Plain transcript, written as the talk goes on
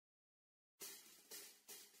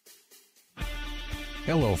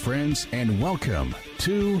Hello, friends, and welcome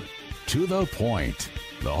to the Point,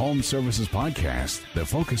 the home services podcast that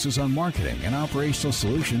focuses on marketing and operational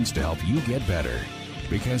solutions to help you get better.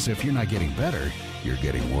 Because if you're not getting better, you're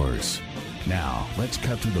getting worse. Now, let's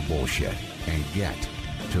cut through the bullshit and get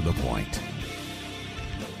to the point.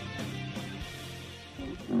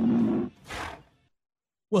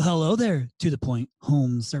 Well, hello there, To The Point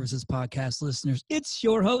Home Services Podcast listeners. It's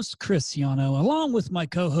your host, Chris Yano, along with my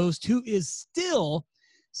co-host, who is still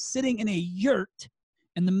sitting in a yurt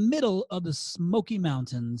in the middle of the Smoky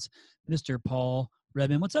Mountains, Mr. Paul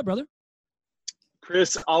Redman. What's up, brother?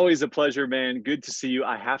 Chris, always a pleasure, man. Good to see you.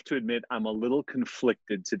 I have to admit, I'm a little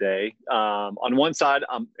conflicted today. On one side,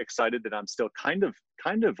 I'm excited that I'm still kind of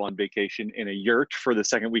on vacation in a yurt for the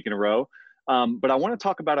second week in a row. But I want to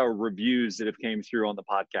talk about our reviews that have came through on the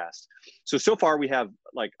podcast. So far we have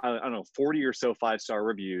like, I don't know, 40 or so 5-star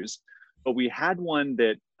reviews, but we had one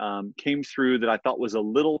that came through that I thought was a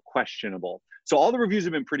little questionable. So all the reviews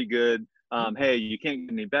have been pretty good. Hey, you can't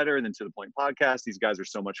get any better than To The Point Podcast. These guys are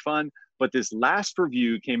so much fun. But this last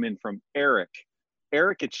review came in from Eric.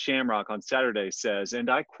 Eric at Shamrock on Saturday says,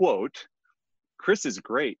 and I quote, "Chris is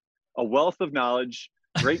great. A wealth of knowledge,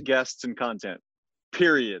 great guests and content.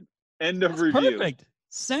 Period. End of review." Perfect.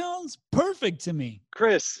 Sounds perfect to me.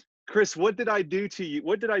 Chris, what did I do to you?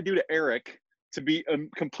 What did I do to Eric to be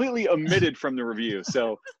completely omitted from the review?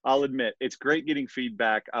 So I'll admit, it's great getting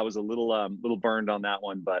feedback. I was a little burned on that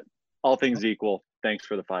one, but all things equal, thanks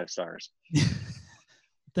for the 5 stars.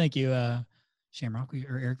 Thank you, Shamrock,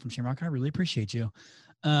 or Eric from Shamrock. I really appreciate you.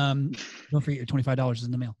 Don't forget your $25 is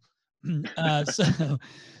in the mail.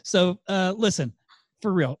 Listen,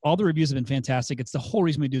 for real, all the reviews have been fantastic. It's the whole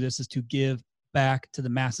reason we do this is to give back to the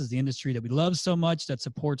masses, the industry that we love so much, that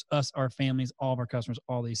supports us, our families, all of our customers,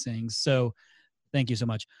 all these things. So thank you so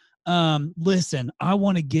much. Listen, I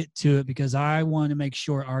want to get to it because I want to make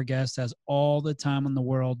sure our guest has all the time in the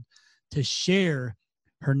world to share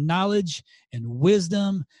her knowledge and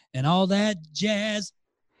wisdom and all that jazz.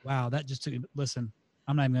 Wow, that just took, listen,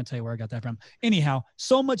 I'm not even going to tell you where I got that from. Anyhow,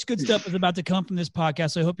 so much good stuff is about to come from this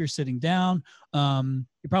podcast. So I hope you're sitting down.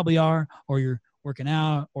 You probably are, or you're working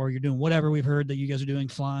out, or you're doing whatever we've heard that you guys are doing,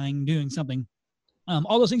 flying, doing something.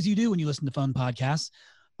 All those things you do when you listen to fun podcasts.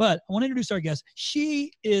 But I want to introduce our guest.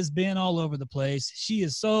 She has been all over the place. She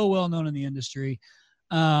is so well known in the industry.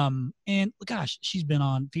 And gosh, she's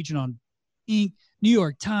been featured on Inc., New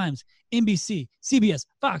York Times, NBC, CBS,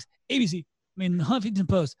 Fox, ABC, Huffington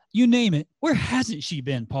Post, you name it. Where hasn't she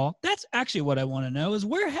been, Paul? That's actually what I want to know is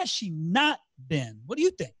where has she not been? What do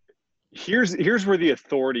you think? Here's where the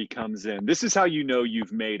authority comes in. This is how you know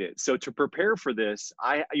you've made it. So to prepare for this,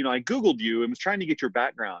 I Googled you and was trying to get your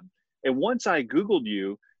background. And once I Googled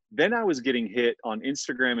you, then I was getting hit on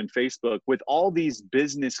Instagram and Facebook with all these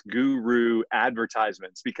business guru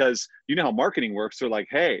advertisements because you know how marketing works. They're like,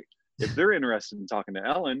 hey, if they're interested in talking to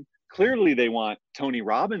Ellen, clearly they want Tony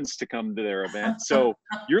Robbins to come to their event. So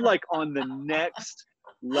you're like on the next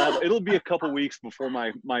level. It'll be a couple weeks before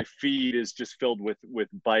my feed is just filled with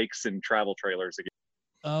bikes and travel trailers again.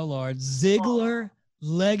 Oh, Lord. Ziglar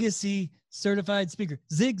Legacy Certified Speaker.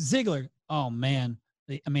 Zig Ziglar. Oh, man.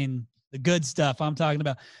 The good stuff I'm talking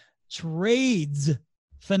about. Trades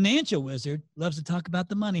financial wizard. Loves to talk about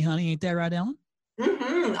the money, honey. Ain't that right, Ellen?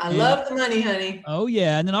 Mm-hmm. I love the money, honey. Oh,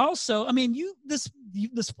 yeah. And then also, this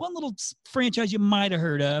one little franchise you might have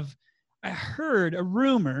heard of. I heard a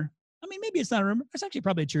rumor. Maybe it's not a rumor. It's actually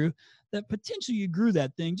probably true that potentially you grew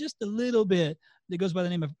that thing just a little bit. That goes by the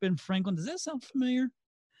name of Ben Franklin. Does that sound familiar?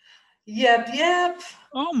 Yep.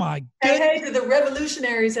 Oh, my goodness. Hey, to the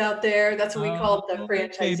revolutionaries out there. That's what we call the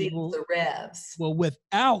franchisees, the revs. Well,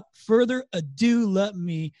 without further ado, let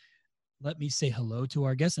me say hello to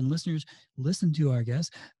our guests, and listeners, listen to our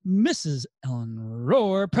guest, Mrs. Ellen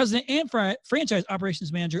Rohr, President and Franchise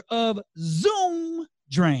Operations Manager of ZOOM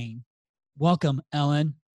DRAIN. Welcome,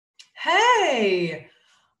 Ellen. Hey.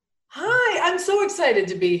 Hi, I'm so excited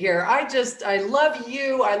to be here. I love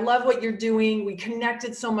you. I love what you're doing. We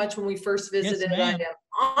connected so much when we first visited. Yes, I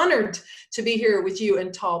am honored to be here with you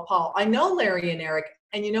and Tall Paul. I know Larry and Eric,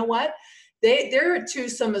 and you know what? They're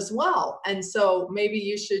twosome as well. And so maybe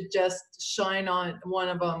you should just shine on one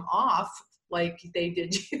of them off like they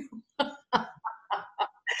did you.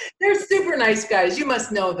 They're super nice guys. You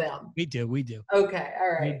must know them. We do. Okay.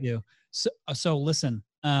 All right. We do. So listen,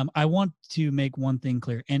 I want to make one thing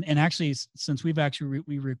clear. And actually, since we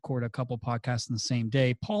record a couple podcasts in the same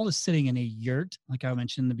day, Paul is sitting in a yurt, like I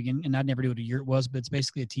mentioned in the beginning, and I never knew what a yurt was, but it's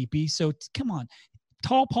basically a teepee. So come on.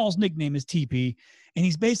 Tall Paul's nickname is TP, and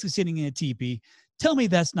he's basically sitting in a teepee. Tell me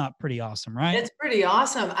that's not pretty awesome, right? It's pretty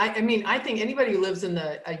awesome. I mean, I think anybody who lives in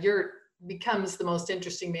a yurt becomes the most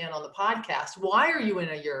interesting man on the podcast. Why are you in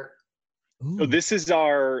a yurt? So this is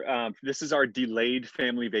our delayed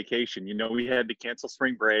family vacation. You know, we had to cancel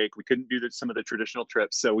spring break. We couldn't do some of the traditional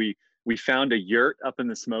trips. So we found a yurt up in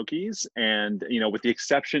the Smokies, and, you know, with the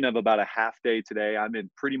exception of about a half day today, I'm in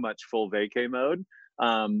pretty much full vacay mode.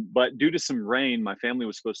 But due to some rain, my family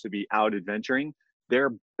was supposed to be out adventuring.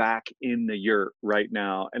 They're back in the yurt right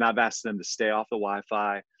now, and I've asked them to stay off the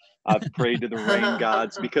Wi-Fi. I've prayed to the rain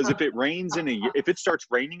gods, because if it starts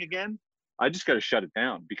raining again, I just got to shut it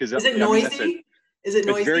down, because is it noisy?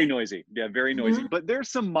 It's very noisy. Yeah, very noisy. Mm-hmm. But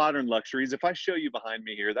there's some modern luxuries. If I show you behind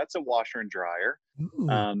me here, that's a washer and dryer.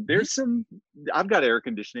 I've got air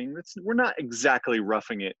conditioning. We're not exactly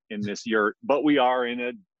roughing it in this yurt, but we are in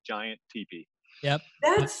a giant teepee. Yep.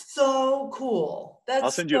 That's so cool. I'll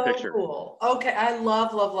send you a picture. Cool. Okay. I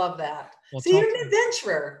love that. Well, so you're an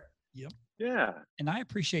adventurer. Yep. Yeah. And I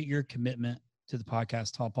appreciate your commitment to the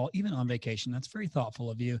podcast, Tall Paul, even on vacation. That's very thoughtful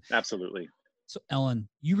of you. Absolutely. So Ellen,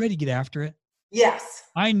 you ready to get after it? Yes.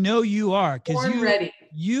 I know you are, because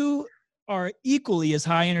you are equally as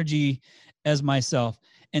high energy as myself.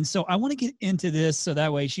 And so I want to get into this so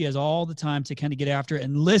that way she has all the time to kind of get after it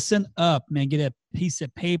and listen up, man. Get a piece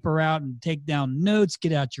of paper out and take down notes,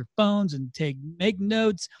 get out your phones and make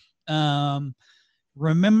notes.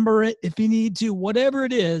 Remember it if you need to, whatever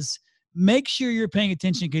it is, make sure you're paying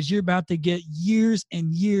attention, because you're about to get years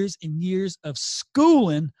and years and years of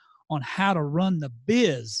schooling on how to run the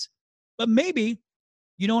biz. But maybe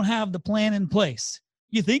you don't have the plan in place.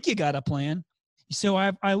 You think you got a plan. So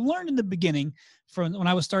I learned in the beginning from when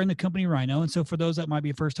I was starting the company Rhino. And so for those that might be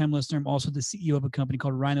a first-time listener, I'm also the CEO of a company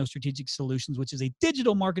called Rhino Strategic Solutions, which is a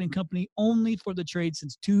digital marketing company only for the trade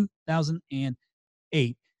since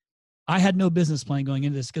 2008. I had no business plan going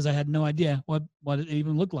into this because I had no idea what it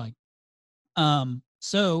even looked like.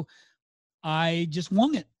 So I just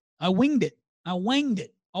wung it. I winged it. I wanged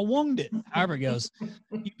it. I wonged it, however it goes.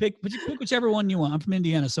 You pick whichever one you want. I'm from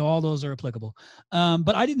Indiana, so all those are applicable.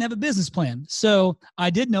 But I didn't have a business plan. So I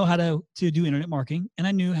did know how to do internet marketing, and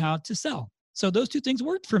I knew how to sell. So those two things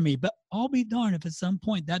worked for me, but I'll be darned if at some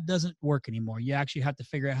point that doesn't work anymore. You actually have to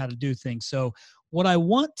figure out how to do things. So what I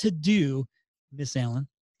want to do, Miss Ellen,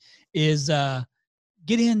 is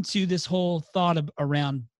get into this whole thought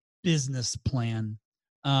around business plan.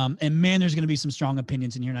 And man, there's going to be some strong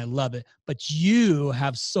opinions in here, and I love it. But you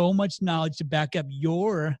have so much knowledge to back up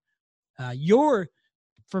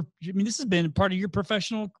this has been part of your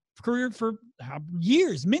professional career for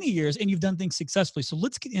years, many years, and you've done things successfully. So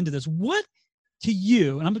let's get into this. What to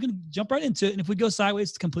you, and I'm going to jump right into it, and if we go sideways,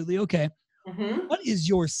 it's completely okay. Mm-hmm. What is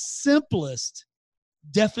your simplest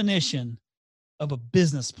definition of a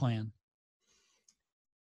business plan?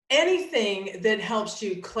 Anything that helps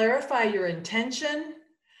you clarify your intention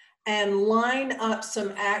and line up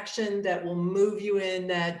some action that will move you in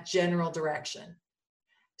that general direction.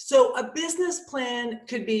 So a business plan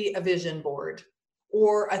could be a vision board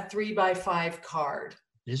or a 3x5 card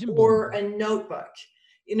or a notebook.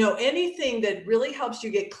 You know, anything that really helps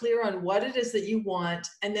you get clear on what it is that you want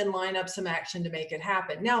and then line up some action to make it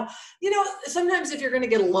happen. Now, you know, sometimes if you're going to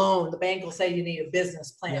get a loan, the bank will say you need a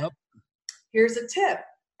business plan. Yep. Here's a tip.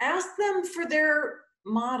 Ask them for their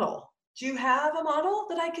model. Do you have a model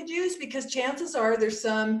that I could use? Because chances are there's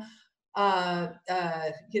some,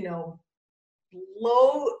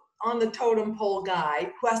 low on the totem pole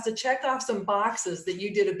guy who has to check off some boxes that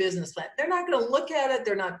you did a business plan. They're not going to look at it.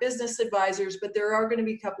 They're not business advisors, but there are going to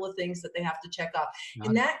be a couple of things that they have to check off.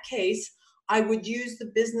 In that case, I would use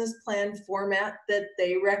the business plan format that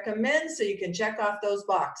they recommend so you can check off those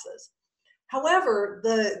boxes. However,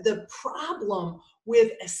 the problem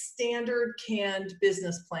with a standard canned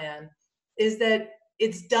business plan is that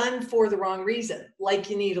it's done for the wrong reason, like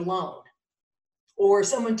you need a loan. Or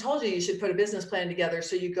someone told you should put a business plan together,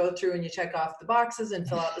 so you go through and you check off the boxes and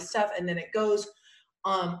fill out the stuff, and then it goes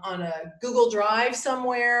on a Google Drive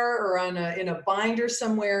somewhere or in a binder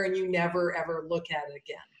somewhere, and you never ever look at it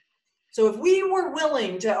again. So if we were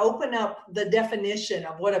willing to open up the definition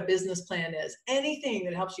of what a business plan is, anything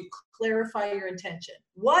that helps you clarify your intention,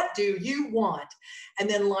 what do you want, and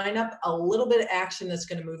then line up a little bit of action that's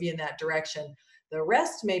going to move you in that direction, the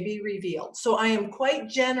rest may be revealed. So I am quite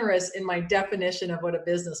generous in my definition of what a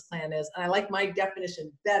business plan is, and I like my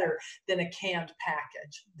definition better than a canned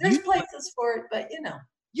package. There's places for it, but you know.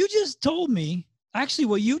 You just told me, actually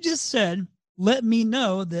what you just said, let me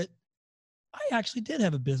know that I actually did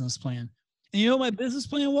have a business plan. And you know what my business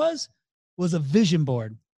plan was? Was a vision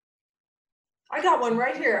board. I got one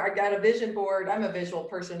right here. I got a vision board. I'm a visual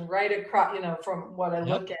person right across, from what I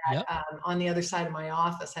look at on the other side of my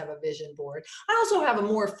office, I have a vision board. I also have a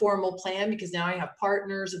more formal plan because now I have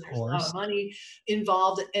partners and there's a lot of money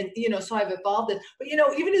involved. And, so I've evolved it. But,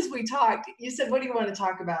 even as we talked, you said, what do you want to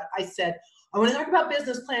talk about? I said, I want to talk about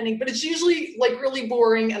business planning, but it's usually like really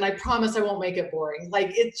boring. And I promise I won't make it boring.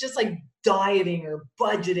 Like, it's just like dieting or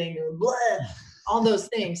budgeting or blah, all those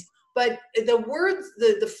things. But the words,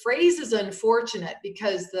 the phrase is unfortunate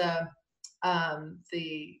because the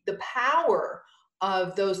power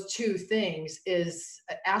of those two things is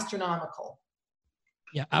astronomical.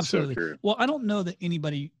 Yeah, absolutely. So well, I don't know that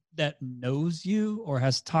anybody that knows you or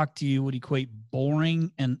has talked to you would equate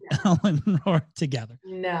boring and Ellen Rohr together.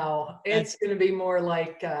 No, it's going to be more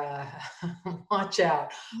like, watch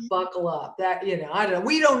out, buckle up. That, I don't know.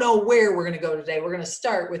 We don't know where we're going to go today. We're going to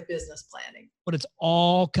start with business planning. But it's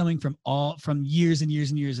all coming from years and years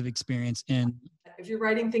and years of experience. And if you're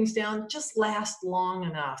writing things down, just last long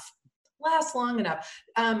enough. One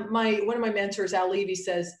of my mentors, Al Levy,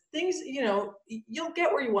 says things, you'll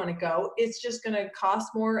get where you want to go. It's just going to cost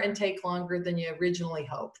more and take longer than you originally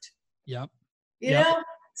hoped. Yep. You know?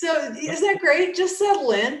 So isn't that great? Just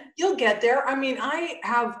settle in. You'll get there. I mean, I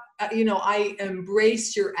have, I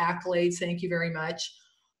embrace your accolades. Thank you very much.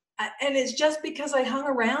 And it's just because I hung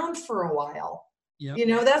around for a while.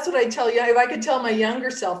 Yep. That's what I tell you. If I could tell my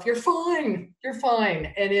younger self, you're fine. You're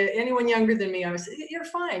fine. And anyone younger than me, I would say, you're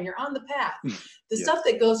fine. You're on the path. The stuff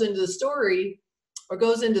that goes into the story or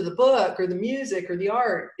goes into the book or the music or the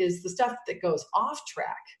art is the stuff that goes off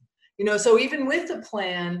track. So even with the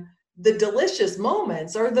plan, the delicious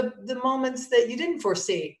moments are the moments that you didn't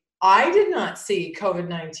foresee. I did not see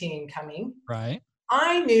COVID-19 coming. Right.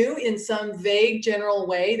 I knew in some vague general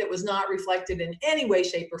way that was not reflected in any way,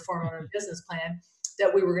 shape, or form on a business plan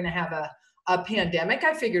that we were going to have a pandemic.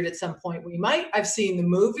 I figured at some point we might. I've seen the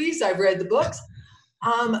movies. I've read the books.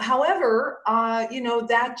 However,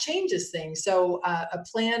 that changes things. So a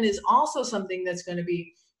plan is also something that's going to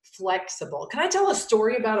be flexible. Can I tell a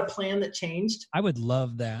story about a plan that changed? I would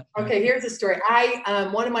love that. Okay, here's the story.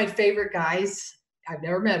 One of my favorite guys, I've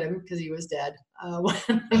never met him because he was dead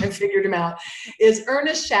when I figured him out, is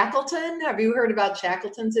Ernest Shackleton. Have you heard about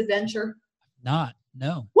Shackleton's adventure? Not,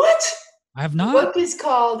 no. What? I have not. The book is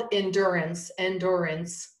called Endurance,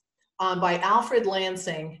 by Alfred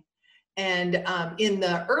Lansing. And in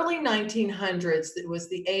the early 1900s, it was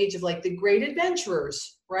the age of like the great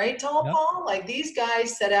adventurers, right, Paul? Like these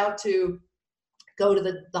guys set out to go to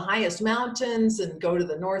the highest mountains and go to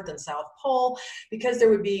the North and South Pole because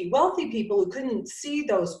there would be wealthy people who couldn't see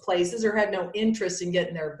those places or had no interest in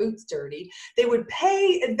getting their boots dirty. They would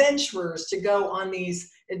pay adventurers to go on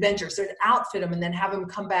these adventures. They'd outfit them and then have them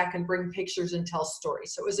come back and bring pictures and tell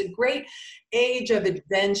stories. So it was a great age of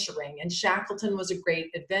adventuring, and Shackleton was a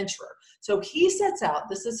great adventurer. So he sets out,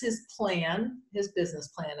 this is his plan, his business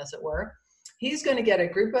plan, as it were. He's going to get a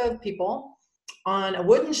group of people on a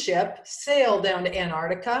wooden ship, sail down to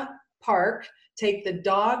Antarctica, park, take the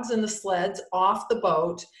dogs and the sleds off the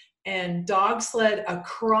boat, and dog sled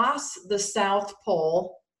across the South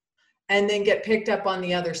Pole, and then get picked up on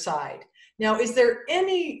the other side. Now, is there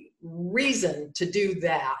any reason to do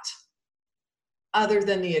that other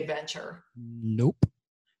than the adventure? Nope.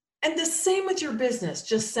 And the same with your business,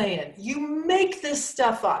 just saying. You make this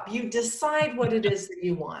stuff up. You decide what it is that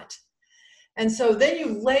you want. And so then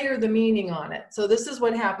you layer the meaning on it. So this is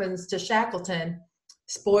what happens to Shackleton.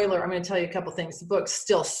 Spoiler, I'm going to tell you a couple things. The book's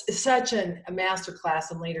still such a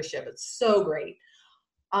masterclass in leadership. It's so great.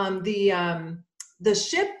 The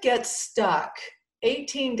ship gets stuck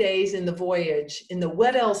 18 days in the voyage in the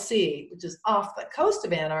Weddell Sea, which is off the coast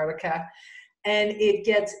of Antarctica, and it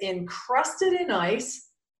gets encrusted in ice.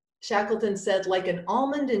 Shackleton said, like an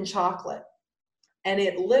almond in chocolate. And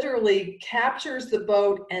it literally captures the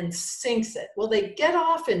boat and sinks it. Well, they get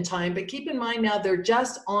off in time, but keep in mind now they're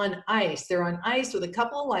just on ice. They're on ice with a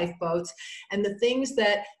couple of lifeboats and the things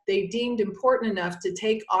that they deemed important enough to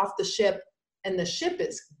take off the ship, and the ship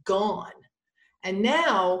is gone. And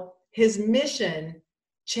now his mission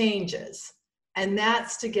changes, and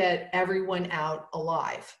that's to get everyone out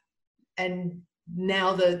alive. And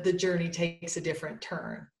now the journey takes a different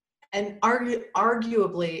turn. And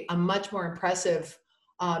arguably a much more impressive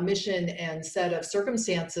mission and set of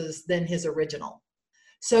circumstances than his original.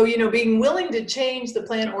 So, being willing to change the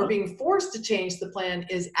plan or being forced to change the plan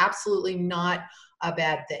is absolutely not a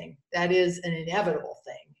bad thing. That is an inevitable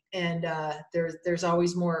thing. And there's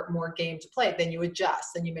always more game to play. Then you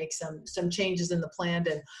adjust, then you make some changes in the plan,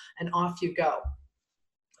 and off you go.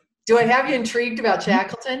 Do I have you intrigued about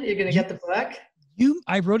Shackleton? You're going to get the book?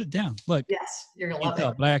 I wrote it down. Look. Yes, you're going to love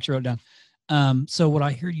it. But I actually wrote it So what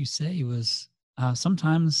I heard you say was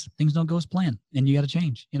sometimes things don't go as planned, and you got to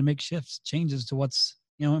change. You got to make shifts, changes to what's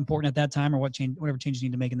important at that time, or whatever changes you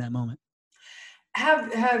need to make in that moment.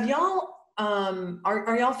 Have y'all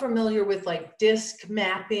are y'all familiar with like disc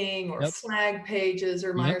mapping or flag pages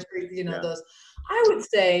or Myers-Briggs? Those. I would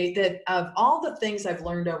say that of all the things I've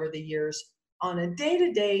learned over the years, on a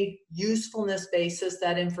day-to-day usefulness basis,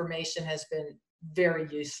 that information has been very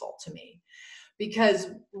useful to me. Because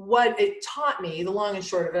what it taught me, the long and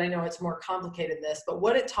short of it, I know it's more complicated than this, but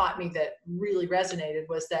what it taught me that really resonated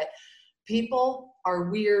was that people are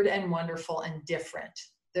weird and wonderful and different.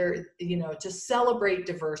 They're, to celebrate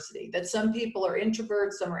diversity, that some people are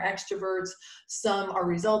introverts, some are extroverts, some are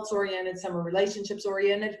results oriented, some are relationships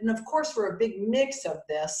oriented. And of course, we're a big mix of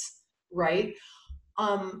this, right?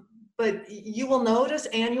 But you will notice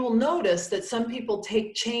that some people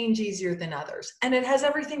take change easier than others. And it has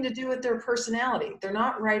everything to do with their personality. They're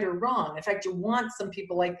not right or wrong. In fact, you want some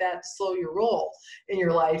people like that to slow your roll in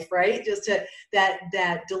your life, right? Just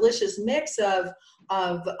that delicious mix of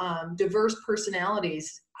diverse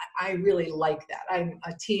personalities. I really like that. I'm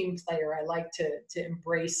a team player. I like to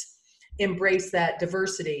embrace that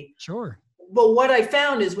diversity. Sure. But what I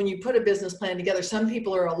found is when you put a business plan together, some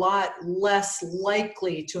people are a lot less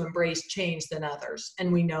likely to embrace change than others.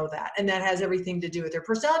 And we know that. And that has everything to do with their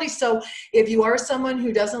personality. So if you are someone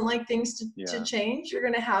who doesn't like things to change, you're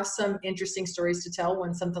going to have some interesting stories to tell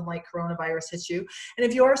when something like coronavirus hits you. And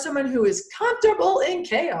if you are someone who is comfortable in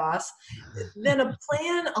chaos, then a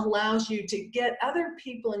plan allows you to get other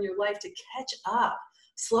people in your life to catch up.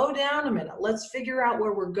 Slow down a minute. Let's figure out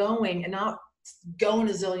where we're going and not go in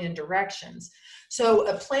a zillion directions. So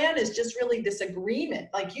a plan is just really this agreement.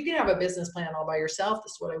 Like you can have a business plan all by yourself.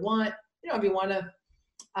 This is what I want. If you want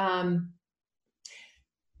to,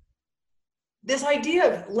 this idea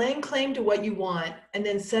of laying claim to what you want and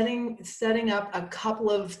then setting up a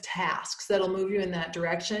couple of tasks that'll move you in that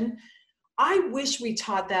direction. I wish we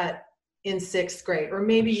taught that in 6th grade, or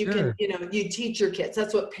maybe you can, you teach your kids.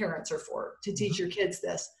 That's what parents are for, to teach your kids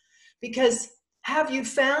this. Because have you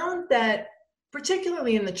found that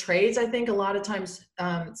particularly in the trades, I think a lot of times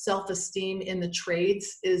self-esteem in the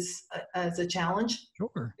trades is a challenge.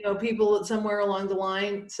 Sure. People somewhere along the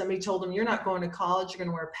line, somebody told them, you're not going to college, you're going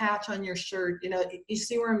to wear a patch on your shirt. You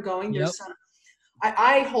see where I'm going? There's some,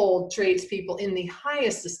 I hold tradespeople in the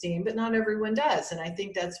highest esteem, but not everyone does. And I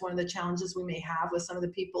think that's one of the challenges we may have with some of the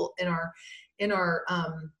people in our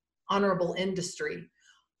honorable industry.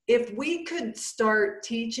 If we could start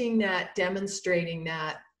teaching that, demonstrating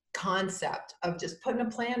that concept of just putting a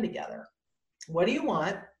plan together. What do you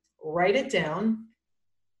want? Write it down.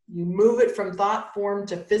 You move it from thought form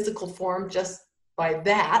to physical form just by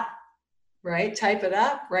that, right? Type it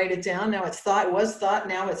up, write it down. Now it's thought, it was thought,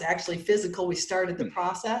 now it's actually physical. We started the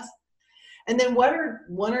process. And then what are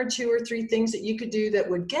 1 or 2 or 3 things that you could do that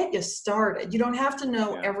would get you started? You don't have to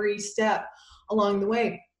know every step along the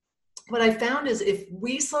way. What I found is if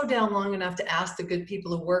we slow down long enough to ask the good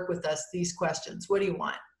people who work with us these questions, what do you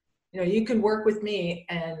want? You can work with me,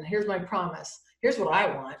 and here's my promise. Here's what I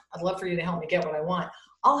want. I'd love for you to help me get what I want.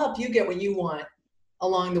 I'll help you get what you want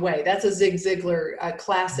along the way. That's a Zig Ziglar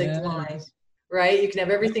classic line, right? You can have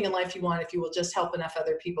everything in life you want if you will just help enough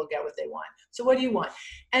other people get what they want. So what do you want?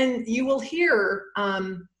 And you will hear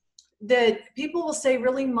that people will say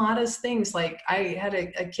really modest things. Like I had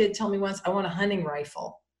a kid tell me once, I want a hunting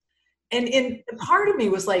rifle. And part of me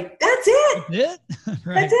was like, that's it.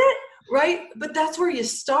 Right. That's it. Right? But that's where you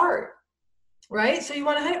start, right? So you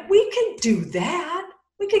want to hunt? We can do that.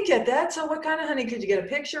 We could get that. So what kind of honey? Could you get a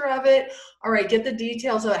picture of it? All right, get the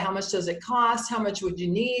details of it. How much does it cost? How much would you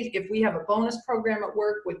need? If we have a bonus program at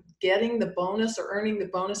work, would getting the bonus or earning the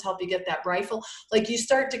bonus help you get that rifle? Like you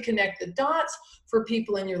start to connect the dots for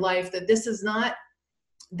people in your life that this is not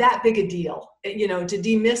that big a deal, to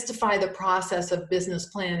demystify the process of business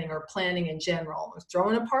planning or planning in general, or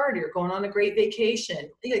throwing a party or going on a great vacation,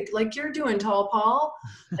 like you're doing, Tall Paul.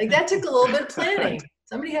 Like that took a little bit of planning.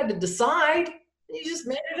 Somebody had to decide, and you just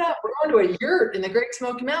made it up. We're going to a yurt in the Great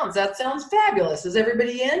Smoky Mountains. That sounds fabulous. Is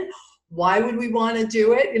everybody in? Why would we want to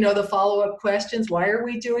do it? The follow-up questions. Why are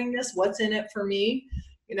we doing this? What's in it for me?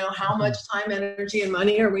 How much time, energy, and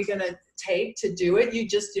money are we going to take to do it? You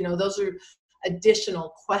just, those are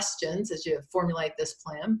additional questions as you formulate this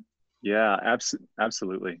plan. Yeah,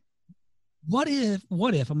 absolutely. What if, I'm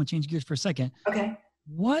going to change gears for a second. Okay.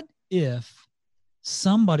 What if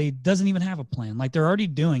somebody doesn't even have a plan? Like they're already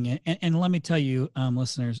doing it. And let me tell you,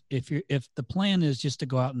 listeners, if the plan is just to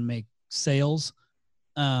go out and make sales,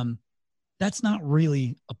 that's not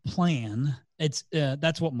really a plan. It's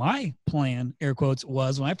that's what my plan, air quotes,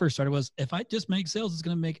 was when I first started, was if I just make sales, it's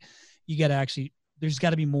going to make, you got to actually, there's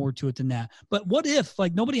got to be more to it than that. But what if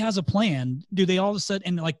like nobody has a plan? Do they all of a sudden,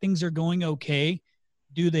 and like things are going okay,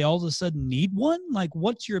 do they all of a sudden need one? Like,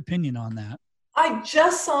 what's your opinion on that? I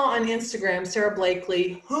just saw on Instagram Sarah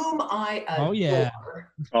Blakely, whom I adore. Oh yeah.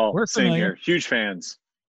 Oh, We're same familiar. here. Huge fans.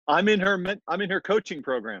 I'm in her coaching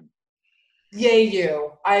program. Yay,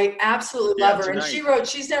 you. I absolutely love her. Tonight. And she wrote,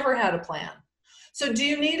 she's never had a plan. So do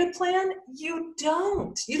you need a plan? You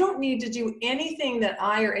don't. You don't need to do anything that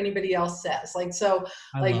I or anybody else says. Like, so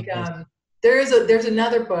like, there's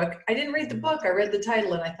another book. I didn't read the book. I read the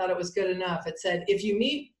title and I thought it was good enough. It said, if you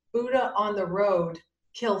meet Buddha on the road,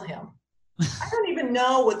 kill him. I don't even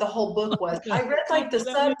know what the whole book was. I read like the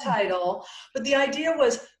subtitle, but the idea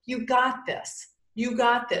was, you got this. You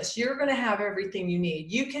got this. You're going to have everything you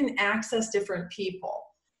need. You can access different people,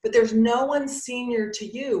 but there's no one senior to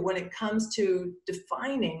you when it comes to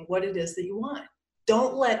defining what it is that you want.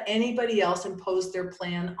 Don't let anybody else impose their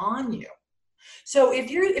plan on you. So if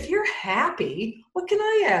you're happy, what can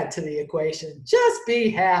I add to the equation? Just be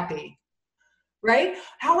happy. Right?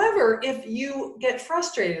 However, if you get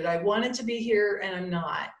frustrated, I wanted to be here and I'm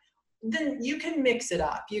not, then you can mix it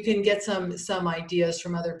up. You can get some ideas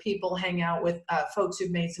from other people, hang out with folks who've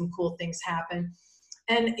made some cool things happen.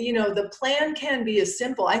 And, you know, the plan can be as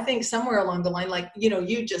simple. I think somewhere along the line, like, you know,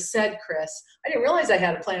 you just said, Chris, I didn't realize I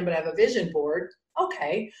had a plan, but I have a vision board.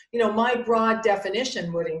 Okay. You know, my broad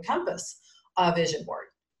definition would encompass a vision board.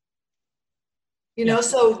 You know,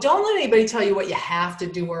 so don't let anybody tell you what you have to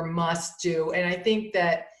do or must do. And I think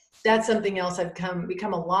that that's something else I've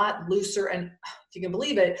become a lot looser and, if you can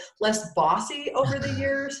believe it, less bossy over the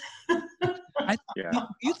years.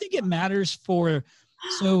 You think it matters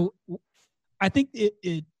so I think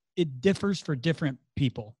it differs for different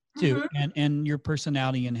people too, and your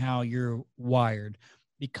personality and how you're wired.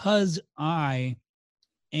 Because I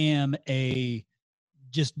am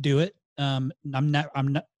just do it. I'm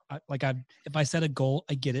not if I set a goal,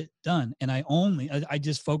 I get it done. And I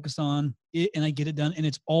just focus on it and I get it done. And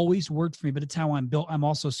it's always worked for me, but it's how I'm built. I'm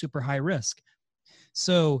also super high risk.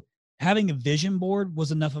 So having a vision board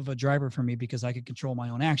was enough of a driver for me because I could control my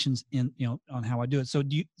own actions on how I do it. So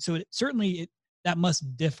that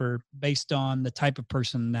must differ based on the type of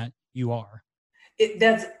person that you are.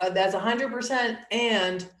 That's 100%.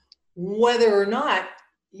 And whether or not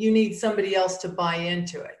you need somebody else to buy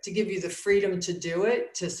into it, to give you the freedom to do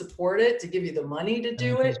it, to support it, to give you the money to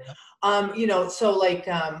do it. You know, so like,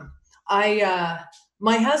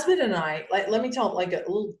 my husband and I, let me tell like a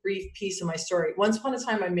little brief piece of my story. Once upon a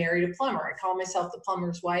time, I married a plumber. I call myself the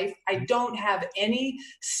plumber's wife. I don't have any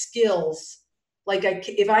skills. Like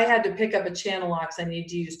if I had to pick up a channel locks, I need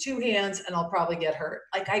to use two hands and I'll probably get hurt.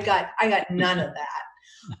 Like I got none of that.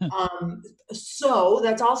 So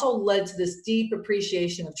that's also led to this deep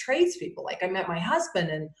appreciation of tradespeople. Like I met my husband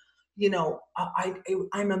and, you know,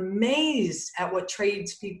 I'm amazed at what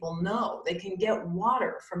tradespeople know. They can get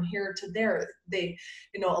water from here to there. They,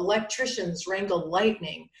 you know, electricians wrangle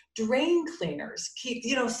lightning, drain cleaners keep,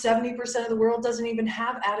 you know, 70% of the world doesn't even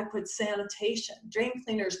have adequate sanitation. Drain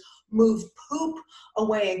cleaners move poop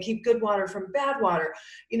away and keep good water from bad water.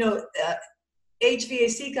 You know,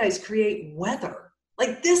 HVAC guys create weather.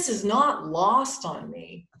 Like this is not lost on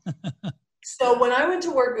me. So when I went to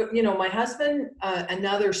work, you know, my husband,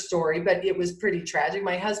 another story, but it was pretty tragic.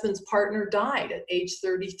 My husband's partner died at age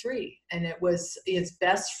 33 and it was his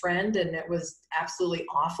best friend. And it was absolutely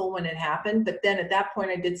awful when it happened. But then at that point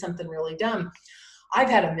I did something really dumb. I've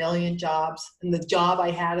had a million jobs and the job I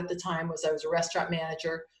had at the time was I was a restaurant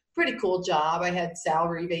manager. Pretty cool job. I had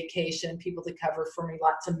salary, vacation, people to cover for me,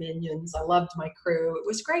 lots of minions. I loved my crew. It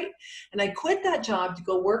was great. And I quit that job to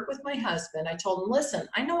go work with my husband. I told him, listen,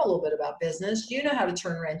 I know a little bit about business. You know how to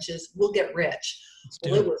turn wrenches. We'll get rich.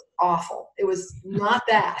 Well, it was awful. It was not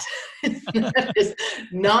that. That is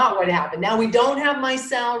not what happened. Now we don't have my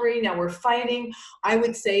salary. Now we're fighting. I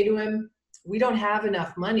would say to him, we don't have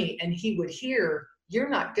enough money. And he would hear, you're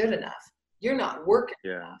not good enough. You're not working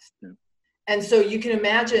enough. Yeah. And so you can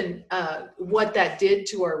imagine what that did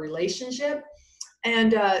to our relationship.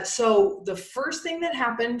 And so the first thing that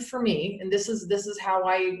happened for me, and this is how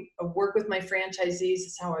I work with my franchisees, this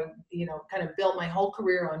is how I, you know, kind of built my whole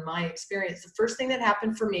career on my experience. The first thing that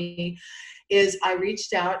happened for me is I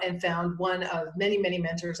reached out and found one of many, many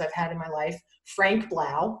mentors I've had in my life, Frank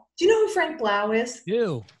Blau. Do you know who Frank Blau is?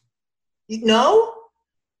 You know?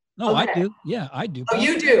 No, okay. I do. Yeah, I do. Oh,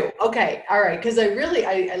 you do? Okay. All right. Because I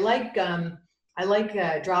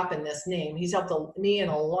like dropping this name. He's helped me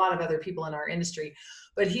and a lot of other people in our industry.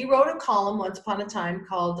 But he wrote a column once upon a time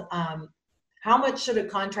called How Much Should a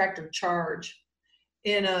Contractor Charge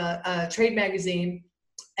in a trade magazine.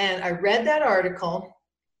 And I read that article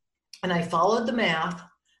And I followed the math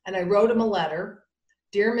and I wrote him a letter.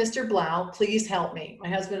 Dear Mr. Blau, please help me. My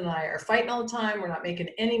husband and I are fighting all the time. We're not making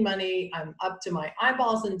any money. I'm up to my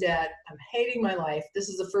eyeballs in debt. I'm hating my life. This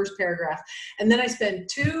is the first paragraph. And then I spend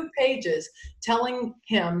 2 pages telling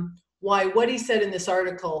him why what he said in this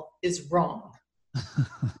article is wrong.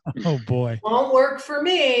 Oh boy. Won't work for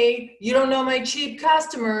me. You don't know my cheap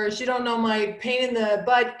customers. You don't know my pain in the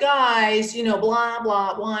butt guys, you know, blah,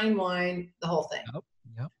 blah, whine, the whole thing. Yep.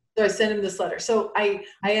 So I sent him this letter. So I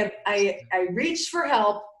reached for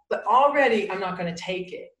help, but already I'm not going to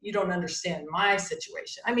take it. You don't understand my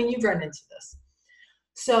situation. I mean, you've run into this.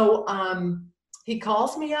 So he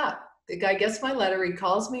calls me up. The guy gets my letter. He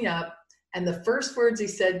calls me up. And the first words he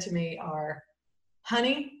said to me are,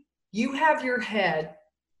 honey, you have your head.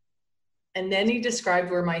 And then he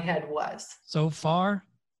described where my head was. So far?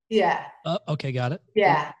 Yeah. Okay, got it.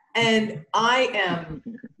 Yeah. And I am,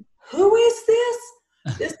 who is this?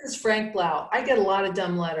 This is Frank Blau. I get a lot of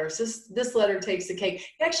dumb letters. This letter takes the cake.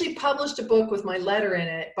 He actually published a book with my letter in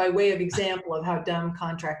it by way of example of how dumb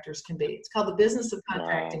contractors can be. It's called The Business of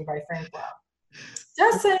Contracting by Frank Blau.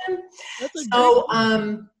 Just saying. So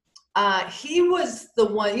he was the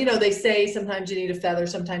one, you know, they say sometimes you need a feather,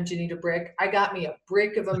 sometimes you need a brick. I got me a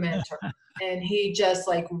brick of a mentor and he just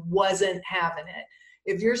like wasn't having it.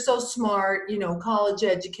 If you're so smart, you know, college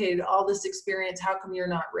educated, all this experience, how come you're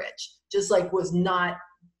not rich? Just like was not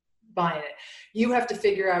buying it. You have to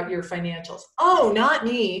figure out your financials. Oh, not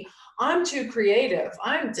me. I'm too creative.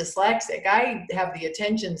 I'm dyslexic. I have the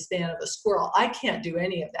attention span of a squirrel. I can't do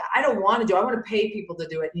any of that. I don't want to do it. I want to pay people to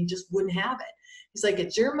do it. And he just wouldn't have it. He's like,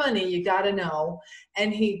 it's your money. You got to know.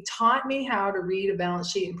 And he taught me how to read a balance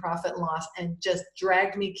sheet and profit and loss and just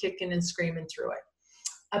dragged me kicking and screaming through it.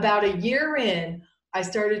 About a year in, I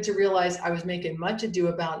started to realize I was making much ado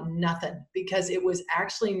about nothing because it was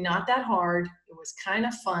actually not that hard. It was kind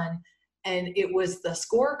of fun. And it was the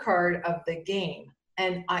scorecard of the game.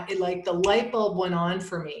 And like the light bulb went on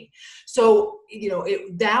for me. So, you know,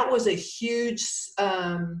 that was a huge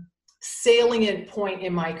salient point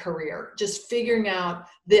in my career, just figuring out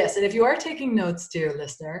this. And if you are taking notes, dear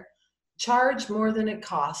listener, charge more than it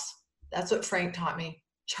costs. That's what Frank taught me.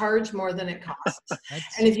 Charge more than it costs.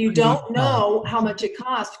 And if you don't know how much it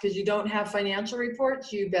costs because you don't have financial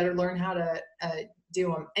reports, you better learn how to do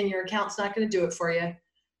them. And your accountant's not going to do it for you.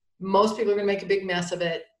 Most people are going to make a big mess of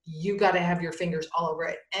it. You got to have your fingers all over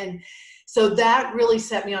it. And so that really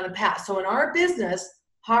set me on a path. So in our business,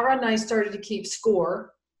 Hot Rod and I started to keep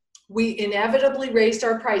score. We inevitably raised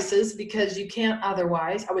our prices because you can't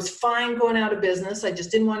otherwise. I was fine going out of business. I just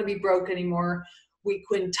didn't want to be broke anymore. We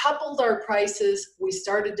quintupled our prices. We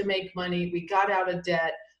started to make money. We got out of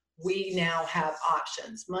debt. We now have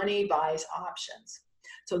options. Money buys options.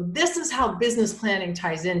 So this is how business planning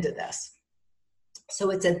ties into this. So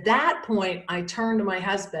it's at that point I turned to my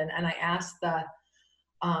husband and I asked the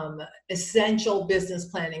essential business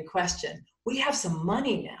planning question. We have some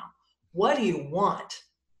money now. What do you want?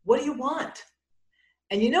 What do you want?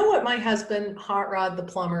 And you know what my husband, Hot Rod the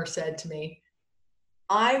plumber, said to me?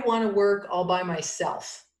 I want to work all by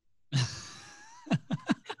myself.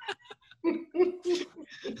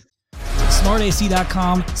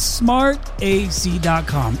 SmartAC.com,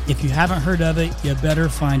 SmartAC.com. If you haven't heard of it, you better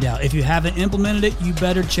find out. If you haven't implemented it, you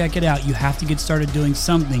better check it out. You have to get started doing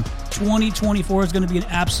something. 2024 is going to be an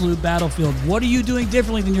absolute battlefield. What are you doing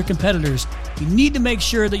differently than your competitors? You need to make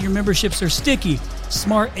sure that your memberships are sticky.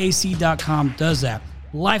 SmartAC.com does that.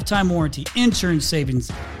 Lifetime warranty, insurance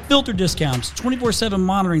savings, filter discounts, 24/7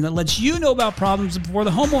 monitoring that lets you know about problems before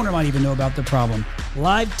the homeowner might even know about the problem.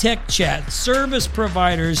 Live tech chat, service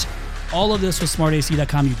providers, all of this with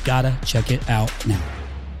SmartAC.com. You gotta check it out now.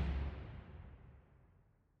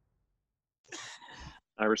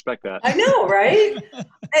 I respect that. I know, right?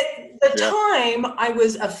 At the time, I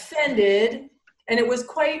was offended, and it was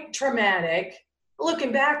quite traumatic.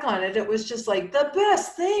 Looking back on it, it was just like the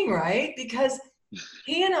best thing, right? Because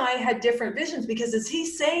he and I had different visions, because as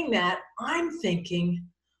he's saying that, I'm thinking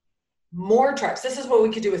more trucks. This is what we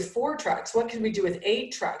could do with 4 trucks. What could we do with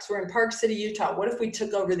 8 trucks? We're in Park City, Utah. What if we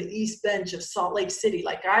took over the East Bench of Salt Lake City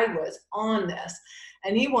like I was on this?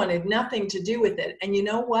 And he wanted nothing to do with it. And you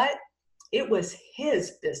know what? It was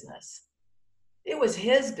his business. It was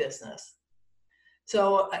his business.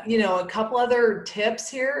 So, you know, a couple other tips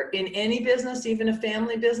here. In any business, even a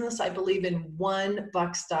family business, I believe in one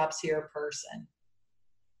buck stops here person.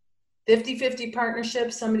 50-50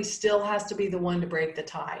 partnerships, somebody still has to be the one to break the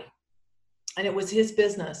tie. And it was his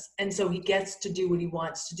business. And so he gets to do what he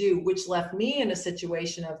wants to do, which left me in a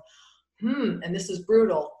situation of, and this is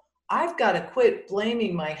brutal. I've got to quit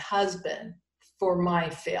blaming my husband for my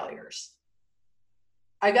failures.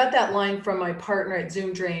 I got that line from my partner at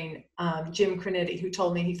Zoom Drain, Jim Crinitti, who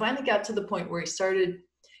told me he finally got to the point where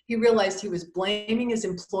he realized he was blaming his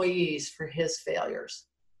employees for his failures.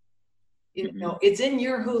 You know, it's in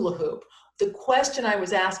your hula hoop. The question I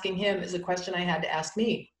was asking him is a question I had to ask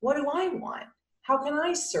me. What do I want? How can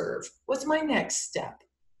I serve? What's my next step?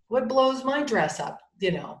 What blows my dress up,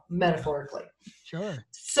 you know, metaphorically? Sure.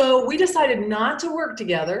 So we decided not to work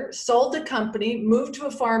together, sold the company, moved to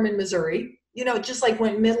a farm in Missouri, you know, just like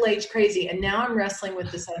went middle-aged crazy. And now I'm wrestling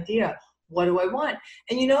with this idea. What do I want?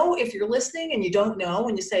 And you know, if you're listening and you don't know,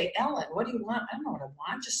 and you say, Ellen, what do you want? I don't know what I want.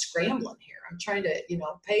 I'm just scrambling here. I'm trying to, you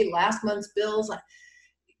know, pay last month's bills.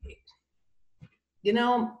 You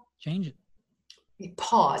know, change it.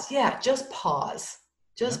 Pause. Yeah, just pause.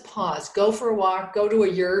 Just pause. Go for a walk. Go to a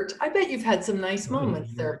yurt. I bet you've had some nice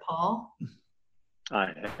moments there, Paul.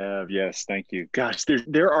 I have, yes, thank you. Gosh,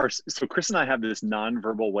 so Chris and I have this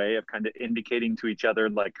nonverbal way of kind of indicating to each other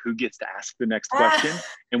like who gets to ask the next question.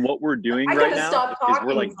 And what we're doing right now is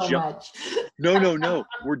we're like, no,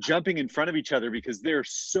 we're jumping in front of each other because there are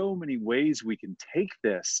so many ways we can take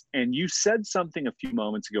this. And you said something a few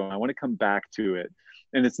moments ago, and I want to come back to it.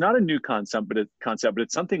 And it's not a new concept, but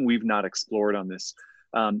it's something we've not explored on this.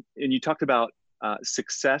 And you talked about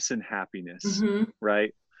success and happiness,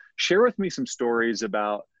 right? Share with me some stories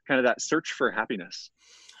about kind of that search for happiness.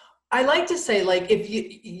 I like to say, like, if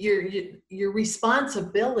your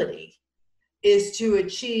responsibility is to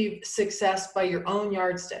achieve success by your own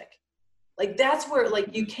yardstick, like that's where,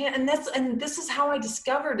 like, you can't, and this is how I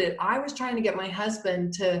discovered it. I was trying to get my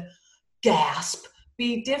husband to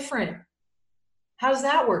be different. How does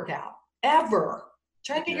that work out? Ever.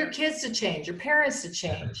 Try and get your kids to change, your parents to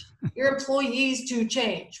change, your employees to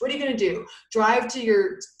change. What are you going to do? Drive to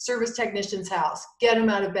your service technician's house, get him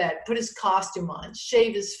out of bed, put his costume on,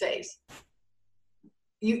 shave his face.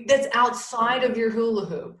 That's outside of your hula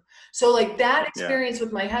hoop. So like that experience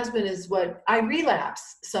with my husband is what I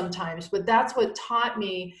relapse sometimes, but that's what taught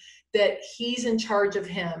me that he's in charge of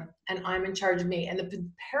him and I'm in charge of me. And the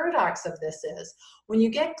paradox of this is when you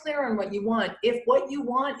get clear on what you want, if what you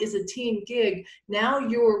want is a team gig, now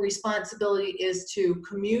your responsibility is to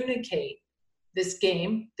communicate this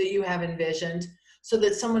game that you have envisioned so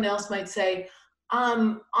that someone else might say,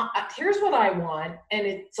 here's what I want, and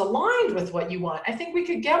it's aligned with what you want. I think we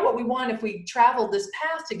could get what we want if we traveled this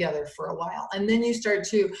path together for a while. And then you start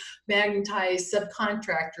to magnetize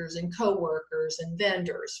subcontractors and coworkers and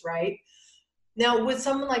vendors, right? Now, with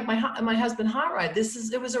someone like my husband, Hot Rod,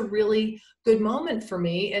 it was a really good moment for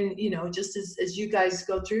me. And, you know, just as you guys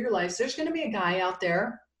go through your lives, there's going to be a guy out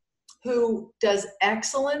there who does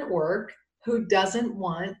excellent work, who doesn't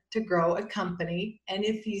want to grow a company. And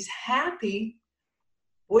if he's happy,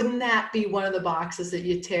 wouldn't that be one of the boxes that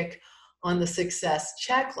you tick on the success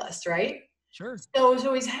checklist, right? Sure.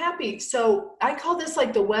 So he's happy. So I call this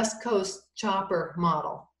like the West Coast chopper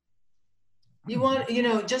model. You want, you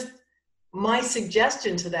know, just my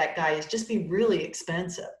suggestion to that guy is just be really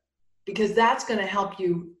expensive because that's going to help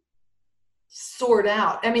you sort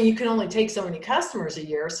out. I mean, you can only take so many customers a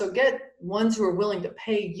year, so get ones who are willing to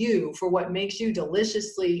pay you for what makes you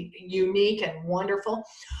deliciously unique and wonderful.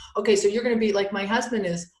 Okay, so you're going to be like my husband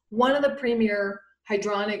is one of the premier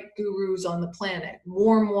hydronic gurus on the planet.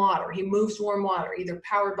 Warm water. He moves warm water, either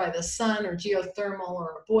powered by the sun or geothermal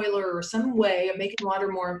or a boiler or some way of making water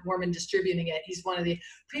more warm and distributing it. He's one of the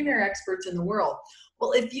premier experts in the world.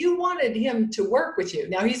 Well, if you wanted him to work with you,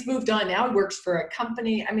 now he's moved on. Now he works for a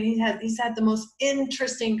company. I mean, he's had the most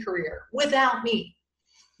interesting career without me.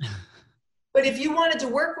 But if you wanted to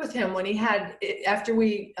work with him after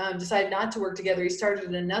we decided not to work together, he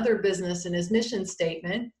started another business in his mission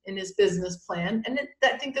statement, in his business plan. And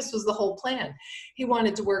I think this was the whole plan. He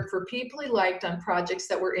wanted to work for people he liked on projects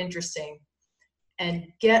that were interesting and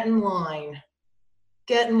get in line.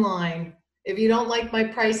 Get in line. If you don't like my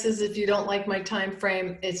prices, if you don't like my time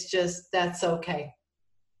frame, that's okay.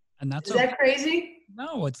 And that's Is that crazy?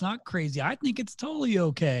 No, it's not crazy. I think it's totally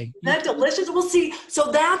okay. That delicious. We'll see. So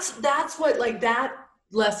that's what like that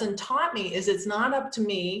lesson taught me is it's not up to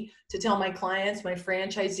me to tell my clients, my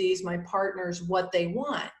franchisees, my partners what they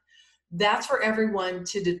want. That's for everyone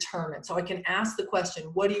to determine. So I can ask the question,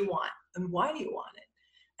 what do you want? And why do you want it?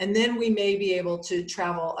 And then we may be able to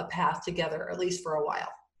travel a path together, at least for a while.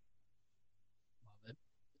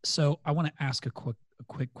 So I want to ask a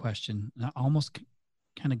quick question. Almost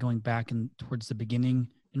kind of going back and towards the beginning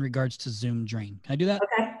in regards to Zoom Drain. Can I do that?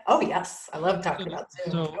 Okay. Oh yes. I love talking about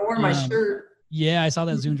Zoom. So, I wore my shirt. Yeah, I saw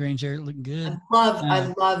that Zoom Drain shirt looking good.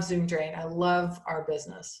 I love Zoom Drain. I love our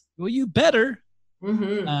business. Well, you better.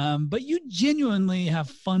 Mm-hmm. But you genuinely have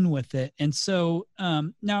fun with it. And so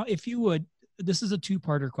now if you would this is a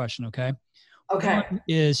two-parter question. Okay. Okay. One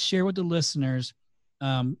is share with the listeners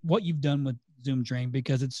what you've done with Zoom Drain,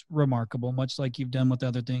 because it's remarkable, much like you've done with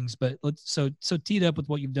other things. But so tee it up with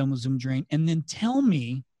what you've done with Zoom Drain, and then tell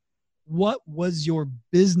me, what was your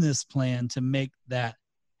business plan to make that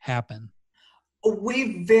happen?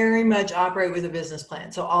 We very much operate with a business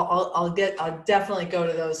plan. So I'll definitely go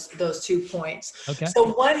to those 2 points. Okay.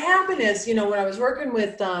 So what happened is, when I was working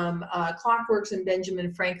with Clockworks and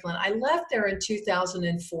Benjamin Franklin, I left there in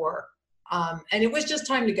 2004. And it was just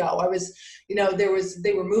time to go. I was,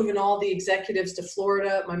 they were moving all the executives to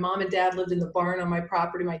Florida. My mom and dad lived in the barn on my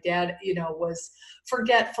property. My dad, was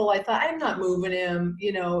forgetful. I thought, I'm not moving him.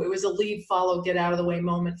 It was a lead, follow, get out of the way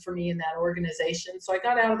moment for me in that organization. So I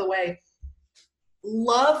got out of the way.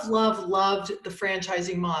 Loved the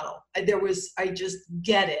franchising model. I just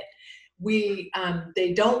get it.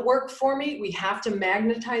 They don't work for me. We have to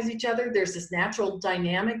magnetize each other. There's this natural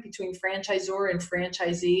dynamic between franchisor and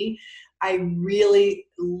franchisee. I really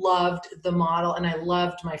loved the model and I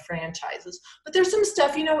loved my franchises. But there's some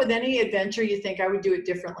stuff, with any adventure, you think I would do it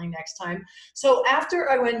differently next time. So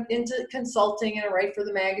after I went into consulting and I write for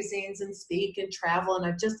the magazines and speak and travel, and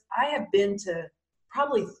I have been to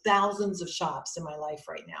probably thousands of shops in my life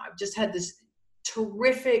right now. I've just had this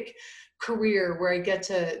terrific career where I get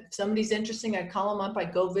to, if somebody's interesting, I call them up, I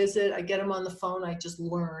go visit, I get them on the phone, I just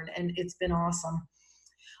learn, and it's been awesome.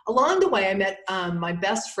 Along the way, I met my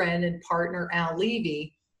best friend and partner, Al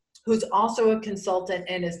Levy, who's also a consultant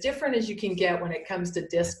and as different as you can get when it comes to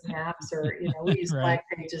disc maps or, we use Right. Black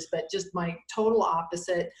Pages, but just my total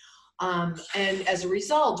opposite. And as a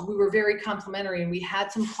result, we were very complementary and we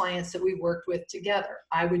had some clients that we worked with together.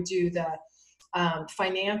 I would do the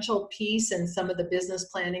financial piece and some of the business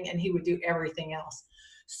planning, and he would do everything else.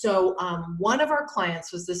 So one of our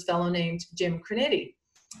clients was this fellow named Jim Crenity,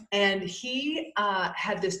 and he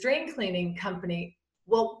had this drain cleaning company.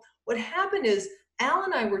 Well, what happened is Al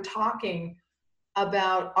and I were talking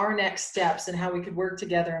about our next steps and how we could work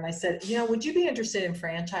together. And I said, would you be interested in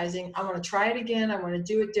franchising? I want to try it again. I want to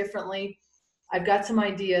do it differently. I've got some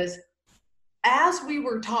ideas. As we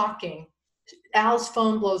were talking, Al's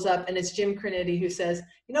phone blows up and it's Jim Crenity who says,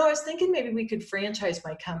 I was thinking maybe we could franchise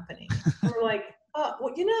my company. And we're like, oh,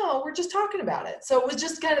 well, we're just talking about it. So it was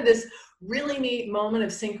just kind of this really neat moment of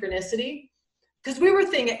synchronicity, because we were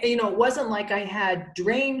thinking, it wasn't like I had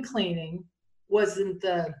drain cleaning,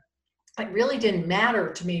 it really didn't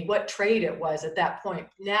matter to me what trade it was at that point.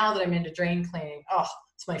 Now that I'm into drain cleaning,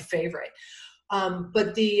 it's my favorite.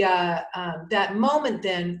 But that moment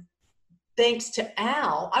then, thanks to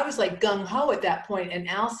Al, I was like gung-ho at that point, and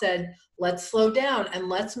Al said, let's slow down and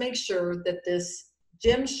let's make sure that this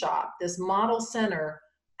gym shop, this model center,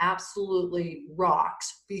 absolutely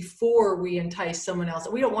rocks before we entice someone else.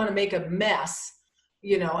 We don't want to make a mess,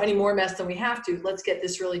 any more mess than we have to. Let's get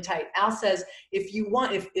this really tight. Al says, if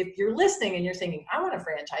you're listening and you're thinking, I want to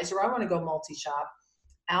franchise or I want to go multi-shop,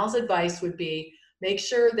 Al's advice would be, make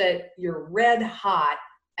sure that you're red hot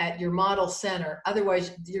at your model center. Otherwise,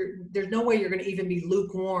 there's no way you're going to even be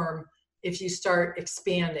lukewarm if you start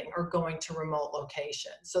expanding or going to remote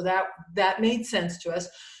locations. So that made sense to us.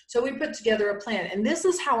 So we put together a plan. And this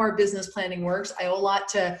is how our business planning works. I owe a lot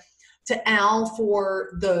to Al for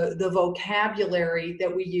the vocabulary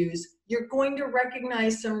that we use. You're going to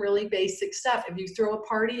recognize some really basic stuff. If you throw a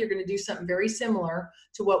party, you're going to do something very similar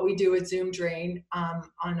to what we do at Zoom Drain on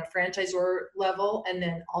a franchisor level, and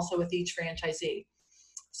then also with each franchisee.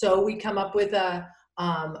 So we come up with a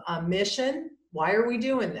mission. Why are we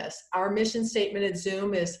doing this? Our mission statement at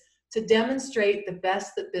Zoom is to demonstrate the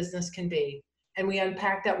best that business can be. And we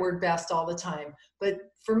unpack that word best all the time. But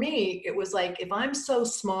for me, it was like, if I'm so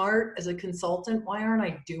smart as a consultant, why aren't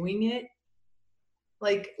I doing it?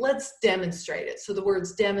 Like, let's demonstrate it. So the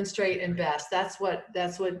words demonstrate and best, that's what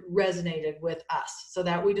resonated with us. So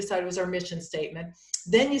that we decided was our mission statement.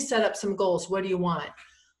 Then you set up some goals. What do you want?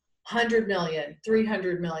 100 million,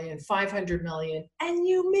 300 million, 500 million, and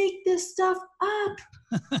you make this stuff up.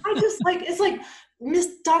 It's like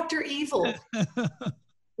Miss Dr. Evil.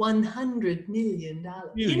 $100 million.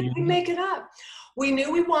 We make it up. We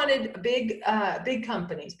knew we wanted big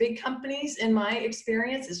companies. Big companies, in my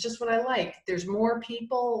experience, is just what I like. There's more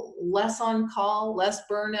people, less on call, less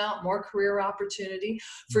burnout, more career opportunity.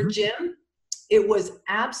 For Jim, it was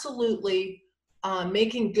absolutely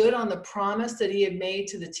making good on the promise that he had made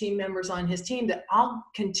to the team members on his team that I'll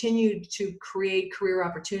continue to create career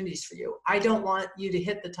opportunities for you. I don't want you to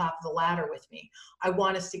hit the top of the ladder with me. I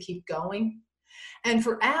want us to keep going. And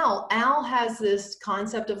for Al has this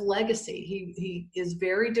concept of legacy. He is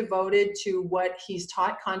very devoted to what he's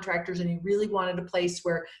taught contractors, and he really wanted a place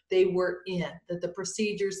where they were in, that the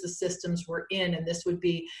procedures, the systems were in, and this would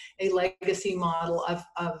be a legacy model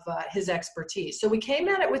of his expertise. So we came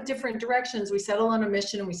at it with different directions. We settled on a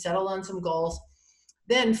mission and we settled on some goals.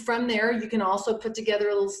 Then from there, you can also put together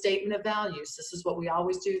a little statement of values. This is what we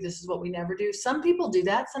always do. This is what we never do. Some people do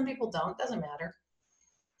that. Some people don't. Doesn't matter.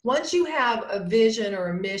 Once you have a vision or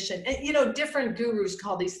a mission, and you know, different gurus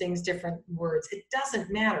call these things different words. It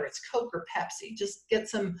doesn't matter. It's Coke or Pepsi. Just get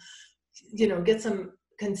some, get some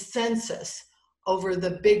consensus over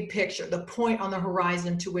the big picture, the point on the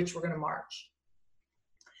horizon to which we're going to march.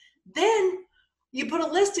 Then you put a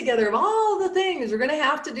list together of all the things we're going to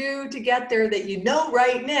have to do to get there that you know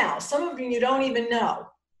right now. Some of them you don't even know.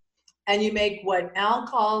 And you make what Al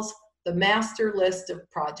calls the master list of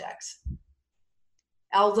projects.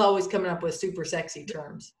 Al's always coming up with super sexy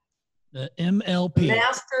terms. The MLP.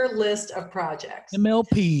 Master list of projects.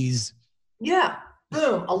 MLPs. Yeah,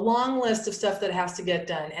 boom, a long list of stuff that has to get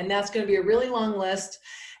done. And that's going to be a really long list.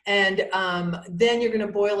 And then you're going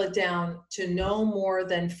to boil it down to no more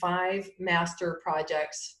than 5 master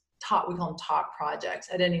projects, we call them top projects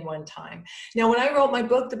at any one time. Now, when I wrote my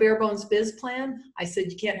book, The Bare Bones Biz Plan, I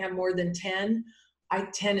said you can't have more than 10.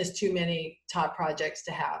 10 is too many top projects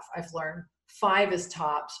to have, I've learned. 5 is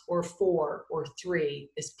tops, or 4 or 3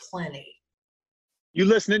 is plenty. You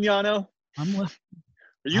listening, Yano? I'm listening.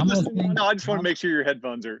 Are you listening? No, I just want to make sure your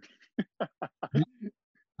headphones are.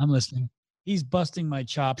 I'm listening. He's busting my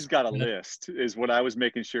chops. He's got a list, is what I was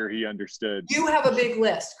making sure he understood. You have a big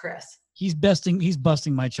list, Chris. He's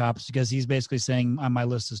busting my chops because he's basically saying my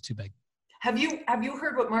list is too big. Have you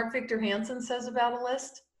heard what Mark Victor Hansen says about a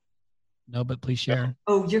list? No, but please share.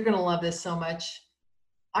 Oh, you're going to love this so much.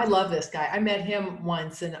 I love this guy. I met him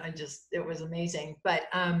once and it was amazing. But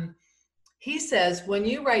he says, when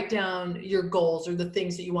you write down your goals or the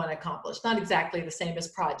things that you want to accomplish, not exactly the same as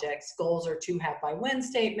projects. Goals are to have by when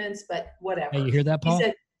statements, but whatever. Hey, you hear that, Paul? He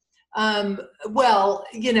said, well,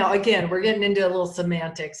 again, we're getting into a little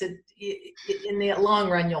semantics. In the long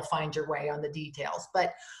run, you'll find your way on the details.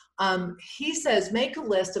 But he says, make a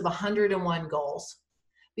list of 101 goals.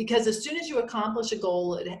 Because as soon as you accomplish a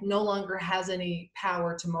goal, it no longer has any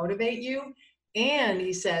power to motivate you. And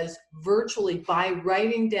he says, virtually by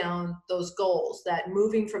writing down those goals, that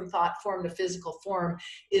moving from thought form to physical form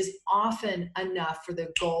is often enough for the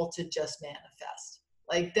goal to just manifest.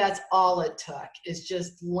 Like that's all it took, is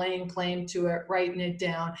just laying claim to it, writing it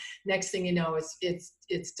down. Next thing you know,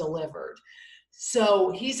 it's delivered.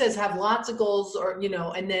 So he says, have lots of goals, or,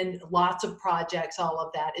 and then lots of projects. All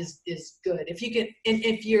of that is good. If you can, and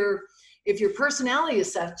if your personality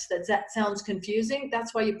is such that sounds confusing,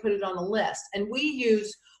 that's why you put it on a list. And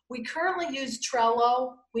we currently use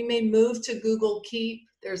Trello. We may move to Google Keep.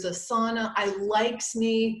 There's Asana. I likes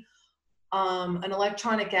me an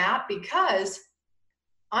electronic app because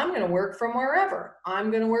I'm going to work from wherever. I'm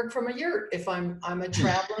going to work from a yurt if I'm a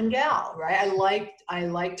traveling gal, right? I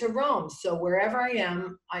like to roam. So wherever I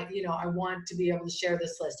am, I want to be able to share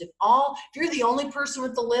this list. If you're the only person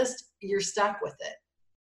with the list, you're stuck with it.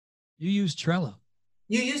 You use Trello.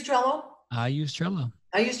 You use Trello? I use Trello.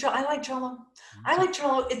 I like Trello. I like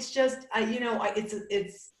Trello. It's just,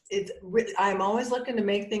 I'm always looking to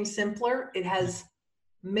make things simpler. It has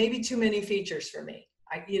maybe too many features for me.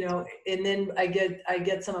 And then I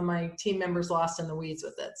get some of my team members lost in the weeds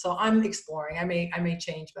with it. So I'm exploring. I may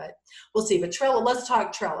change, but we'll see. But Trello, let's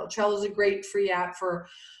talk Trello. Trello is a great free app for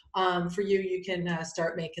you. You can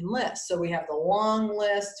start making lists. So we have the long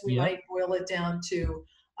list. We might boil it down to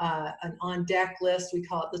an on deck list. We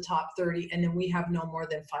call it the top 30. And then we have no more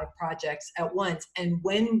than 5 projects at once. And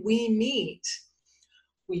when we meet,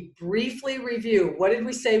 we briefly review, what did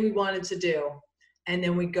we say we wanted to do? And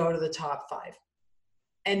then we go to the top 5.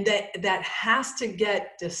 And that has to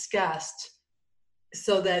get discussed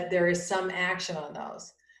so that there is some action on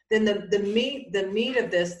those. Then the meat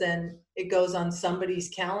of this, then it goes on somebody's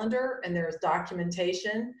calendar, and there's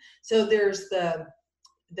documentation. So there's the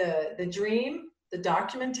dream, the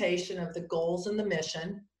documentation of the goals and the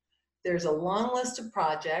mission. There's a long list of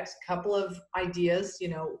projects, a couple of ideas,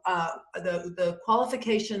 the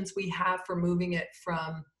qualifications we have for moving it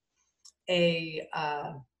from the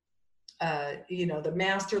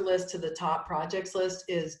master list to the top projects list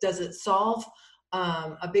is, does it solve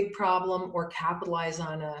a big problem or capitalize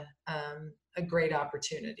on a great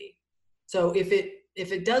opportunity? So if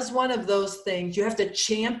it does one of those things, you have to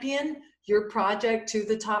champion your project to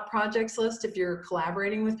the top projects list. If you're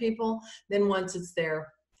collaborating with people, then once it's there,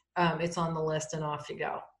 it's on the list and off you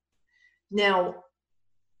go. Now,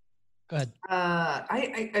 Go ahead.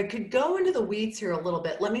 I could go into the weeds here a little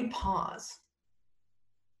bit. Let me pause.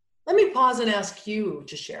 Let me pause and ask you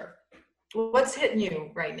to share. What's hitting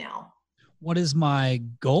you right now? What is my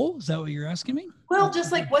goal? Is that what you're asking me? Well,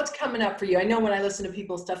 just like what's coming up for you. I know when I listen to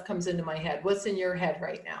people, stuff comes into my head. What's in your head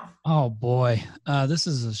right now? Oh boy, this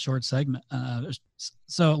is a short segment.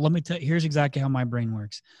 So let me tell you, here's exactly how my brain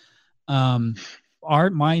works. Our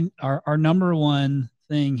number one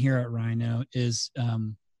thing here at Rhino is,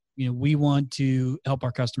 we want to help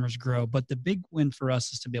our customers grow, but the big win for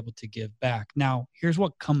us is to be able to give back. Now, here's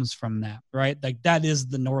what comes from that, right? Like that is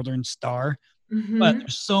the Northern Star, but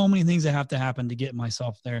there's so many things that have to happen to get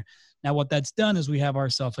myself there. Now, what that's done is we have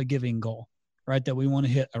ourselves a giving goal, right? That we want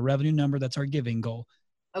to hit a revenue number. That's our giving goal.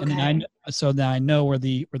 Okay. And then I know where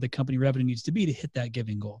the company revenue needs to be to hit that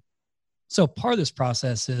giving goal. So part of this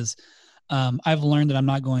process is I've learned that I'm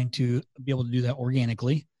not going to be able to do that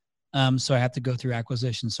organically. So I have to go through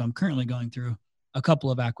acquisition. So I'm currently going through a couple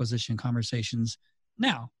of acquisition conversations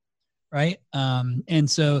now, right? And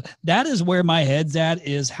so that is where my head's at,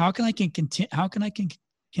 is how can I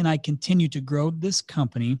continue to grow this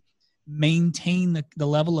company, maintain the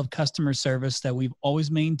level of customer service that we've always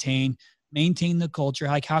maintained, maintain the culture.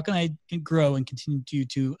 Like how can I grow and continue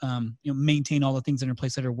to maintain all the things that are in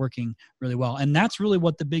place that are working really well? And that's really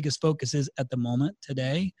what the biggest focus is at the moment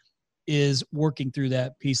today, is working through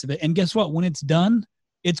that piece of it. And guess what? When it's done,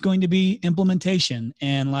 it's going to be implementation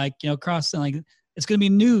and it's going to be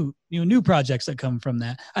new projects that come from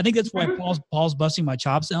that. I think that's why Paul's busting my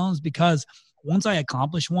chops, Ellen, is because once I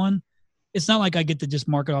accomplish one, it's not like I get to just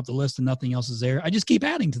mark it off the list and nothing else is there. I just keep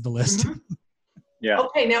adding to the list. Yeah.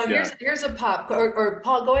 Okay. Now here's a pop or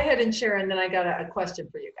Paul, go ahead and share. And then I got a question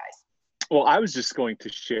for you guys. Well, I was just going to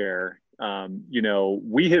share,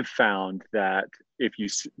 we have found that if you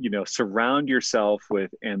surround yourself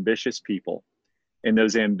with ambitious people, and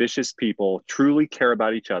those ambitious people truly care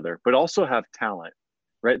about each other, but also have talent,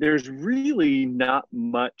 right? There's really not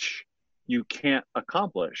much you can't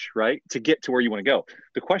accomplish, right? To get to where you want to go.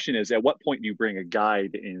 The question is, at what point do you bring a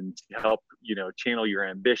guide in to help, channel your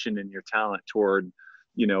ambition and your talent toward,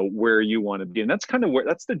 where you want to be? And that's kind of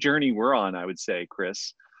that's the journey we're on, I would say,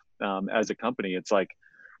 Chris, as a company. It's like,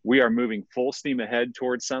 we are moving full steam ahead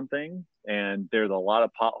towards something, and there's a lot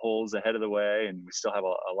of potholes ahead of the way, and we still have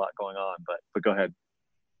a lot going on, but go ahead.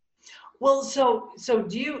 Well, so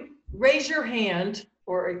do you raise your hand,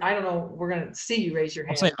 or I don't know, we're going to see you raise your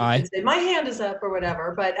hand. I'll say aye. Say, my hand is up or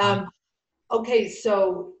whatever, but okay.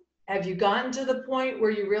 So have you gotten to the point where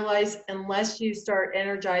you realize unless you start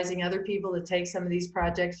energizing other people to take some of these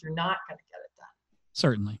projects, you're not going to get it done?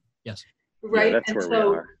 Certainly. Yes. Right. Yeah, that's where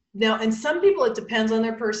we are. Now, and some people, it depends on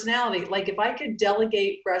their personality. Like if I could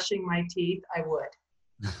delegate brushing my teeth, I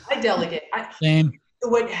would. I delegate. Same.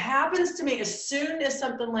 What happens to me as soon as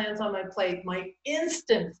something lands on my plate, my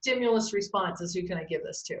instant stimulus response is, who can I give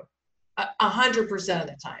this to? 100% of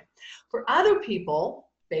the time. For other people,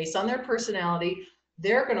 based on their personality,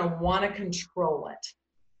 they're going to want to control it.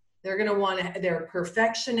 They're going to want to, they're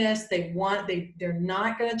perfectionists. They're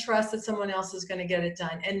not going to trust that someone else is going to get it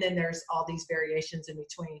done. And then there's all these variations in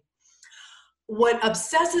between. What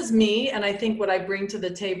obsesses me, and I think what I bring to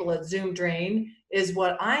the table at Zoom Drain, is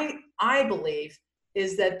what I believe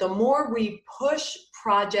is that the more we push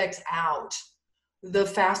projects out, the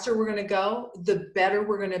faster we're going to go, the better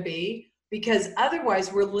we're going to be, because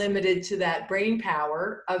otherwise we're limited to that brain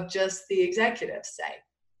power of just the executives, say.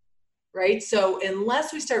 Right? So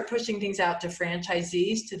unless we start pushing things out to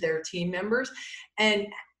franchisees, to their team members, and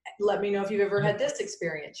let me know if you've ever had this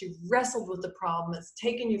experience. You've wrestled with the problem. It's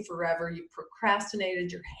taken you forever. You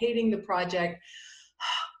procrastinated. You're hating the project.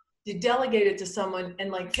 You delegate it to someone,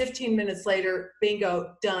 and like 15 minutes later,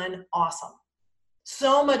 bingo, done, awesome.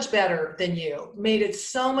 So much better than you. Made it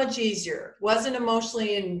so much easier. Wasn't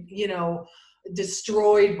emotionally and,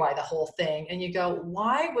 destroyed by the whole thing. And you go,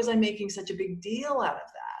 why was I making such a big deal out of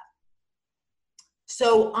that?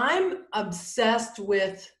 So I'm obsessed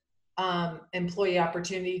with employee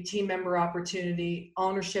opportunity, team member opportunity,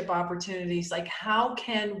 ownership opportunities. Like, how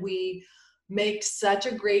can we make such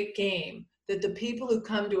a great game that the people who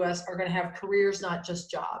come to us are going to have careers, not just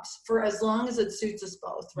jobs, for as long as it suits us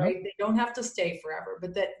both, right? Yep. They don't have to stay forever,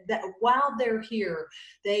 but that while they're here,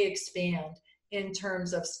 they expand in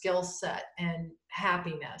terms of skill set and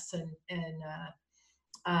happiness and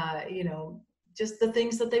just the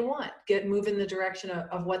things that they want, move in the direction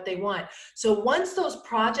of what they want. So once those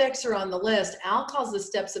projects are on the list, Al calls the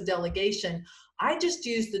steps of delegation. I just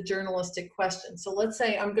use the journalistic question. So let's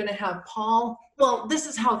say I'm going to have Paul. Well, this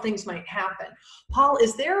is how things might happen. Paul,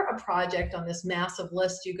 is there a project on this massive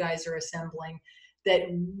list you guys are assembling that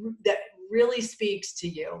really speaks to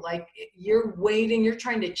you? Like you're waiting, you're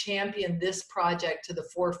trying to champion this project to the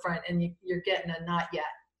forefront and you're getting a not yet.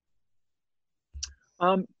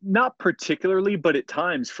 Not particularly, but at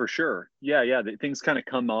times for sure. Yeah. Things kind of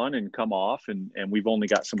come on and come off, and we've only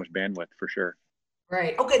got so much bandwidth for sure.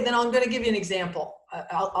 Right. Okay. Then I'm going to give you an example.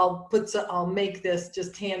 I'll make this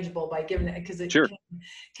just tangible by giving it, because it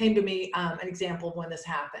came to me, an example of when this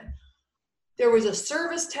happened. There was a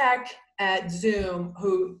service tech at Zoom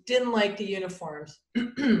who didn't like the uniforms.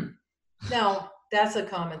 Now that's a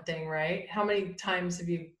common thing, right? How many times have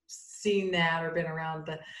you seen that or been around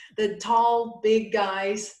the tall, big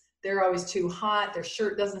guys? They're always too hot. Their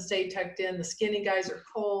shirt doesn't stay tucked in. The skinny guys are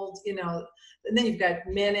cold, you know. And then you've got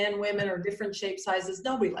men and women or different shape sizes.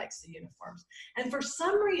 Nobody likes the uniforms. And for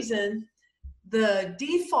some reason, the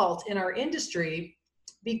default in our industry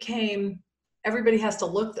became everybody has to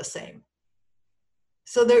look the same.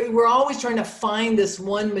 So we're always trying to find this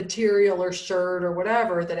one material or shirt or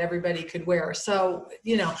whatever that everybody could wear. So,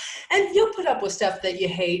 you know, and you'll put up with stuff that you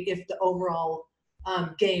hate if the overall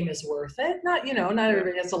game is worth it. Not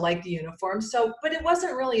everybody has to like the uniform. So, but it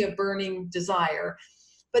wasn't really a burning desire.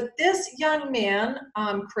 But this young man,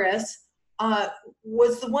 Chris,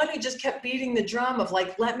 was the one who just kept beating the drum of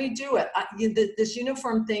like, let me do it. This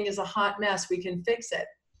uniform thing is a hot mess. We can fix it.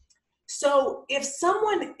 So if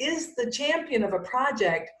someone is the champion of a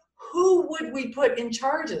project, who would we put in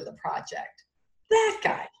charge of the project? That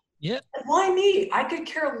guy. Yeah. Why me? I could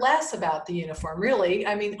care less about the uniform, really.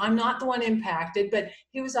 I mean, I'm not the one impacted, but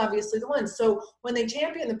he was obviously the one. So when they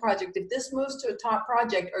champion the project, if this moves to a top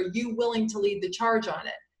project, are you willing to lead the charge on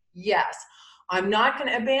it? Yes. I'm not going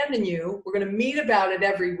to abandon you. We're going to meet about it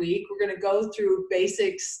every week. We're going to go through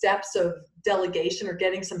basic steps of delegation or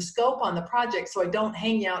getting some scope on the project so I don't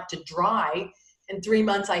hang out to dry. In 3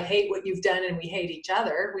 months, I hate what you've done and we hate each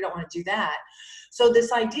other. We don't want to do that. So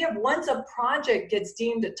this idea of once a project gets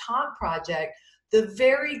deemed a top project, the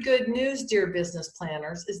very good news, dear business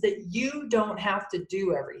planners, is that you don't have to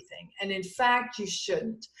do everything. And in fact, you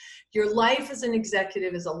shouldn't. Your life as an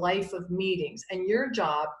executive is a life of meetings, and your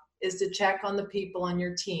job is to check on the people on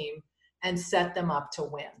your team and set them up to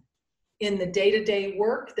win. In the day-to-day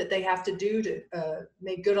work that they have to do to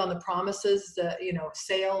make good on the promises,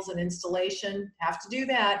 sales and installation, have to do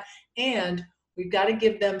that. And we've got to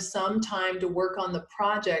give them some time to work on the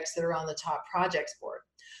projects that are on the top projects board.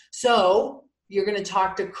 So you're going to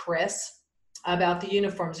talk to Chris about the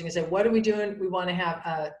uniforms. You're going to say, what are we doing? We want to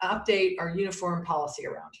have update our uniform policy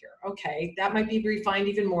around here. Okay, that might be refined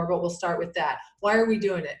even more, but we'll start with that. Why are we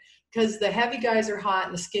doing it? Because the heavy guys are hot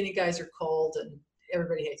and the skinny guys are cold and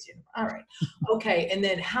everybody hates you. All right. Okay. And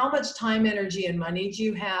then how much time, energy, and money do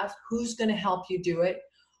you have? Who's going to help you do it?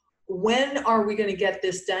 When are we going to get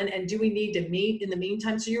this done? And do we need to meet in the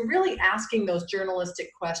meantime? So you're really asking those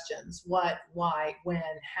journalistic questions: what, why, when,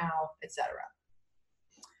 how, etc.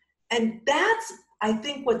 And that's, I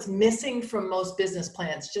think, what's missing from most business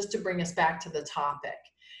plans, just to bring us back to the topic,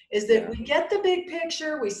 is that we get the big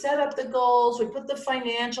picture, we set up the goals, we put the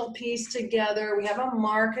financial piece together, we have a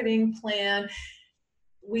marketing plan.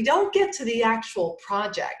 We don't get to the actual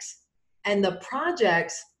projects. And the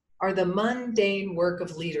projects are the mundane work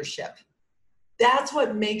of leadership. That's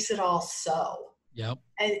what makes it all so. Yep.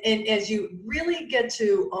 And as you really get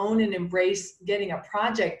to own and embrace getting a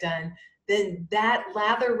project done, then that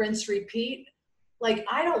lather, rinse, repeat, like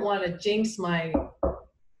I don't want to jinx my,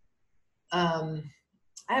 I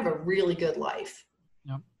have a really good life.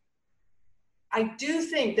 Yep. I do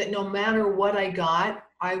think that no matter what I got,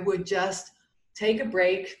 I would just take a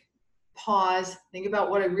break, pause, think about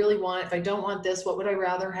what I really want. If I don't want this, what would I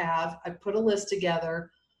rather have? I'd put a list together.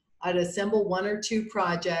 I'd assemble 1 or 2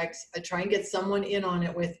 projects. I'd try and get someone in on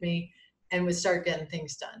it with me, and would start getting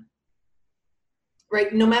things done.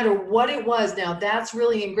 Right? No matter what it was. Now that's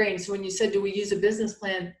really ingrained. So when you said, do we use a business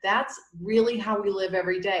plan? That's really how we live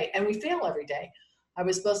every day, and we fail every day. I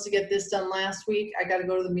was supposed to get this done last week. I got to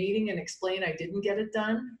go to the meeting and explain I didn't get it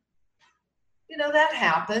done. You know, that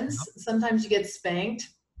happens. Sometimes you get spanked.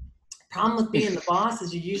 Problem with being the boss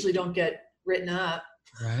is you usually don't get written up.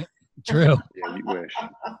 Right. True. Yeah, you wish.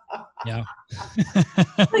 Yeah.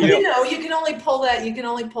 But you can only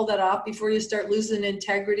pull that off before you start losing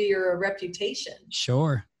integrity or a reputation.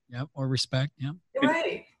 Sure. Yep. Or respect. Yep.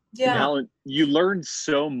 Right. Yeah. And Alan, you learned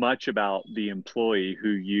so much about the employee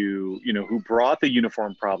who brought the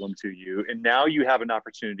uniform problem to you, and now you have an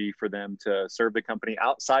opportunity for them to serve the company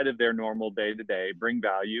outside of their normal day-to-day, bring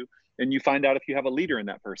value, and you find out if you have a leader in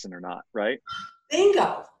that person or not, right?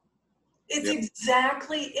 Bingo. It's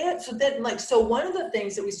exactly it. So then, so one of the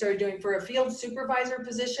things that we started doing for a field supervisor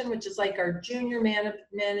position, which is like our junior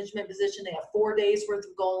management position, they have 4 days worth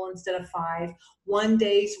of goal instead of 5, 1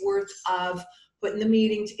 day's worth of putting the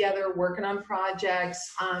meeting together, working on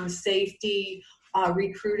projects, safety,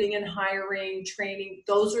 recruiting and hiring, training.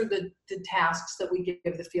 Those are the tasks that we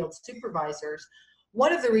give the field supervisors.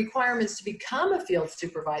 One of the requirements to become a field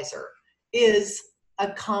supervisor is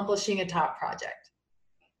accomplishing a top project.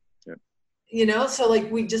 So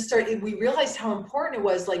like we realized how important it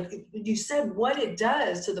was. Like you said, what it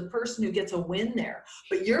does to the person who gets a win there.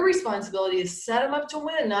 But your responsibility is set them up to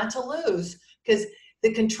win, not to lose, because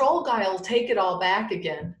the control guy will take it all back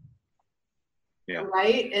again. Yeah.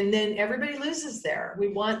 Right. And then everybody loses there. We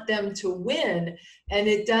want them to win. And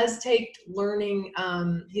it does take learning,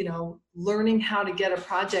 learning how to get a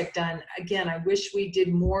project done. Again, I wish we did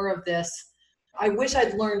more of this. I wish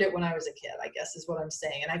I'd learned it when I was a kid, I guess is what I'm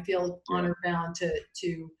saying. And I feel honor bound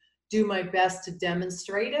to do my best to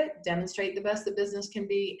demonstrate the best the business can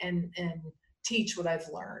be, and teach what I've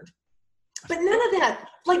learned. But none of that,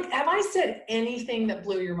 have I said anything that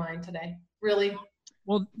blew your mind today? Really?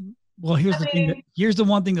 Well, here's the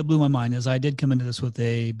one thing that blew my mind is I did come into this with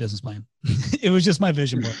a business plan. It was just my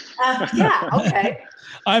vision board. Okay.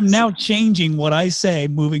 I'm now changing what I say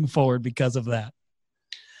moving forward because of that.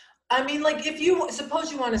 I mean, if you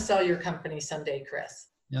suppose you want to sell your company someday, Chris.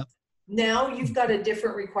 Yep. Now you've got a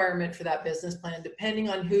different requirement for that business plan, depending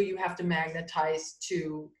on who you have to magnetize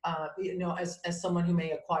to, as someone who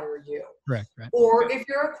may acquire you. Correct. Right. Or if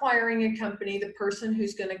you're acquiring a company, the person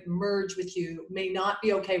who's going to merge with you may not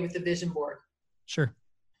be okay with the vision board. Sure.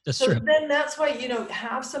 That's so true. Then that's why,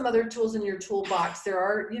 have some other tools in your toolbox. There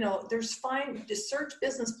are, there's just search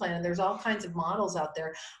business plan. There's all kinds of models out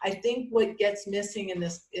there. I think what gets missing in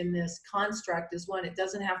this construct is it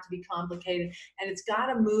doesn't have to be complicated, and it's got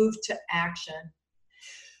to move to action.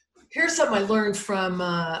 Here's something I learned from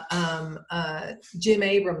Jim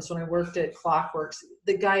Abrams when I worked at Clockworks.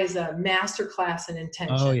 The guy is a master class in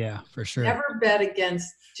intention. Oh yeah, for sure. Never bet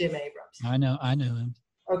against Jim Abrams. I know him.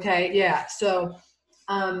 Okay. Yeah. So,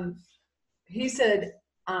 he said,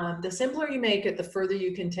 the simpler you make it, the further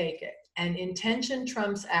you can take it. And intention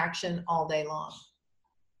trumps action all day long.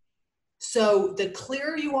 So the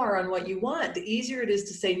clearer you are on what you want, the easier it is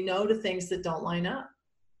to say no to things that don't line up.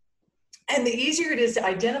 And the easier it is to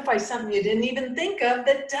identify something you didn't even think of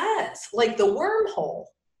that does, like the wormhole.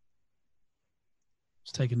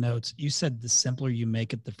 Just taking notes. You said the simpler you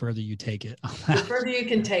make it, the further you take it. The further you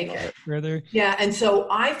can take it. Further. Yeah. And so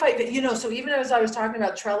I fight, so even as I was talking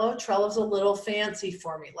about Trello's a little fancy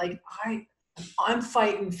for me. I'm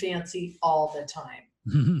fighting fancy all the time.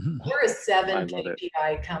 We're a 7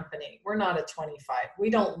 KPI company. We're not a 25. We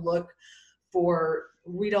don't look for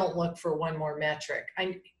one more metric.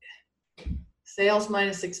 Sales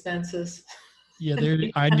minus expenses. Yeah,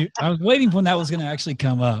 I was waiting for when that was going to actually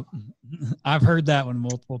come up. I've heard that one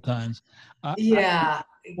multiple times. Then I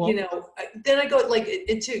go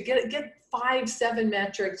get 5-7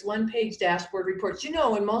 metrics, 1-page dashboard reports.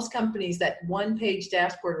 In most companies, that 1-page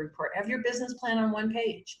dashboard report, have your business plan on 1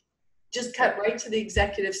 page. Just cut right to the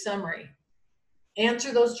executive summary.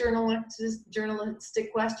 Answer those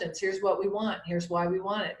journalistic questions. Here's what we want. Here's why we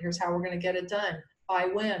want it. Here's how we're going to get it done. By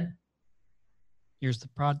when. Here's the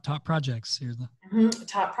top projects. Here's the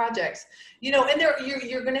top projects. And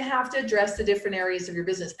you're going to have to address the different areas of your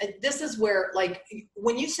business. And this is where,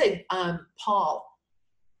 when you say, Paul,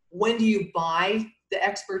 when do you buy the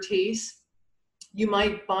expertise? You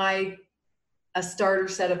might buy a starter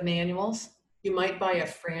set of manuals. You might buy a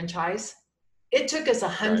franchise. It took us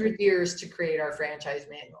 100 years to create our franchise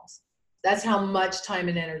manuals. That's how much time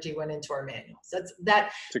and energy went into our manuals. That's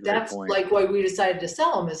why we decided to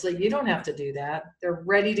sell them, is you don't have to do that. They're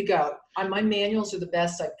ready to go. My manuals are the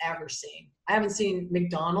best I've ever seen. I haven't seen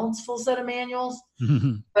McDonald's full set of manuals,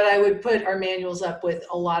 but I would put our manuals up with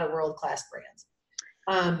a lot of world-class brands.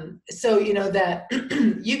 So that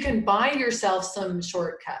you can buy yourself some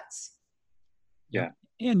shortcuts. Yeah.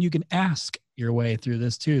 And you can ask your way through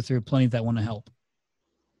this too, through plenty that want to help.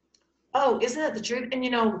 Oh, isn't that the truth? And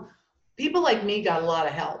people like me got a lot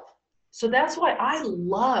of help. So that's why I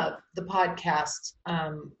love the podcast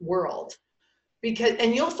world.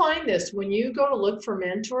 And you'll find this when you go to look for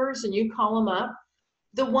mentors and you call them up,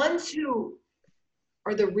 the ones who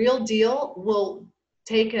are the real deal will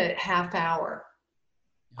take a half hour.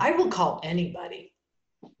 I will call anybody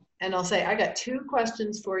and I'll say, I got 2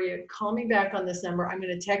 questions for you. Call me back on this number. I'm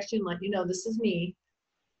going to text you and let you know this is me.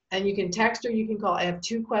 And you can text or you can call. I have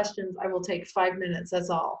 2 questions. I will take 5 minutes.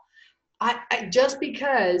 That's all. I just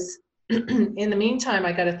because in the meantime,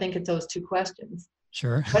 I got to think of those 2 questions.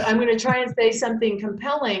 Sure. But I'm going to try and say something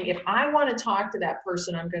compelling. If I want to talk to that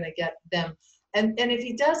person, I'm going to get them. And if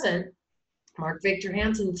he doesn't, Mark Victor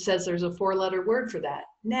Hansen says there's a 4-letter word for that.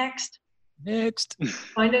 Next.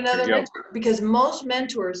 Find another mentor, because most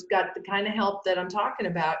mentors got the kind of help that I'm talking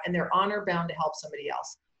about, and they're honor bound to help somebody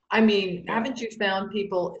else. I mean, haven't you found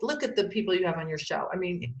people, look at the people you have on your show. I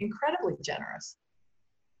mean, incredibly generous.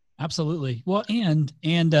 Absolutely. Well, and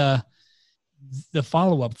the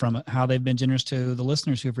follow-up from it, how they've been generous to the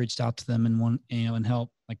listeners who've reached out to them and want, and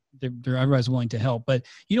help, like they're everybody's willing to help, but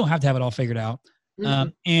you don't have to have it all figured out.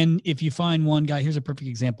 And if you find one guy, here's a perfect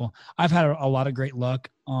example. I've had a lot of great luck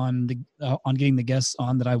on getting the guests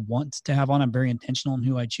on that I want to have on. I'm very intentional in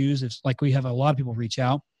who I choose. It's like we have a lot of people reach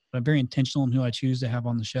out, but I'm very intentional in who I choose to have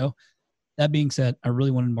on the show. That being said, I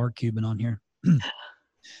really wanted Mark Cuban on here.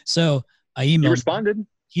 So I emailed. He responded.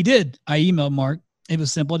 He did. I emailed Mark. It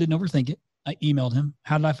was simple. I didn't overthink it. I emailed him.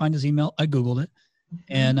 How did I find his email? I Googled it.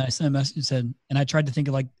 And I sent a message and said, and I tried to think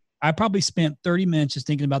of like, I probably spent 30 minutes just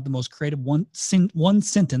thinking about the most creative one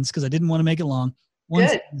sentence, because I didn't want to make it long,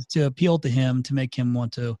 sentence to appeal to him, to make him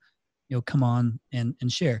want to, come on and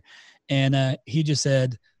share. And he just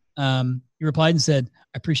said, he replied and said,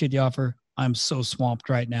 I appreciate the offer. I'm so swamped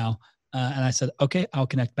right now. And I said, okay, I'll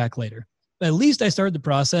connect back later. But at least I started the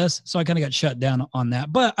process. So I kind of got shut down on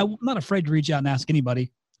that. But I'm not afraid to reach out and ask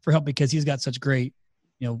anybody for help, because he's got such great,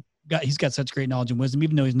 he's got such great knowledge and wisdom,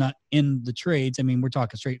 even though he's not in the trades. I mean, we're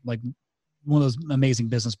talking straight, like one of those amazing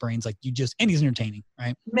business brains, like and he's entertaining,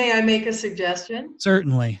 right? May I make a suggestion?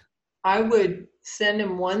 Certainly. I would send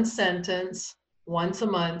him one sentence once a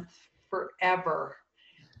month forever.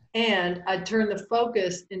 And I'd turn the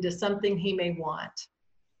focus into something he may want.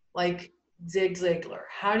 Like Zig Ziglar.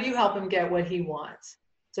 How do you help him get what he wants?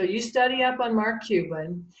 So you study up on Mark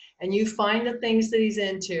Cuban and you find the things that he's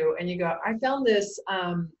into, and you go, I found this,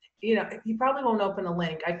 he probably won't open a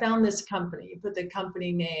link. I found this company. You put the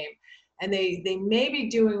company name, and they may be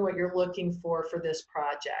doing what you're looking for this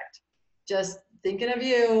project. Just thinking of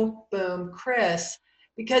you, boom, Chris.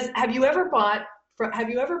 Because have you ever bought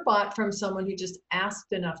from someone who just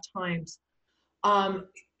asked enough times? On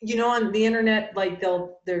the internet, like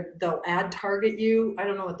they'll ad target you. I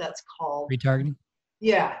don't know what that's called. Retargeting.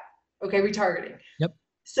 Yeah. Okay. Retargeting. Yep.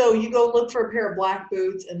 So you go look for a pair of black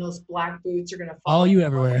boots, and those black boots are going to follow you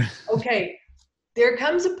everywhere. Okay. There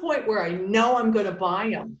comes a point where I know I'm going to buy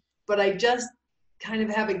them, but I just kind of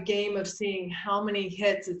have a game of seeing how many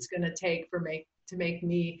hits it's going to take to make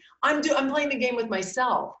me. I'm playing the game with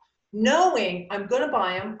myself, knowing I'm going to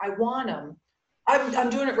buy them. I want them. I'm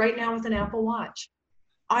doing it right now with an Apple Watch.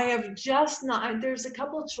 I have just not. There's a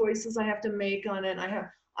couple of choices I have to make on it.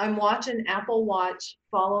 I'm watching Apple Watch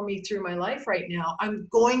follow me through my life right now. I'm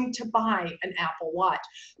going to buy an Apple Watch.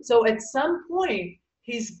 So at some point,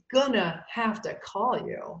 he's gonna have to call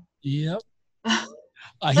you. Yep.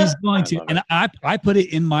 He's going to. And I put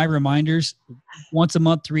it in my reminders once a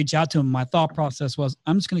month to reach out to him. My thought process was,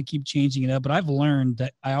 I'm just going to keep changing it up. But I've learned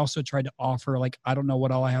that I also tried to offer, like, I don't know what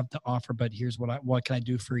all I have to offer, but here's what can I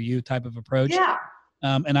do for you type of approach. Yeah.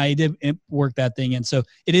 And I did work that thing in. So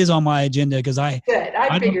it is on my agenda, because I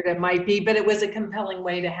figured it might be, but it was a compelling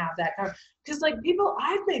way to have that. Because like people,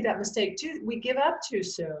 I've made that mistake too. We give up too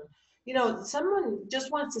soon. Someone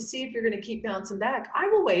just wants to see if you're going to keep bouncing back. I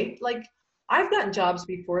will wait. Like I've gotten jobs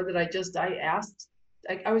before that I asked,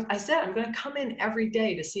 I said, I'm going to come in every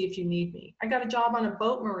day to see if you need me. I got a job on a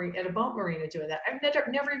boat marina doing that. I've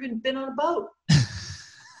never even been on a boat.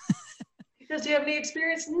 Because do you have any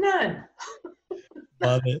experience? None.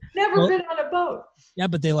 Love it. Never been on a boat. Yeah,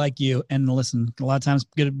 but they like you. And listen, a lot of times,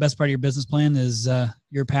 best part of your business plan is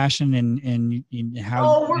your passion and how.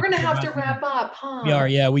 Oh, we're gonna have to wrap up, huh? We are.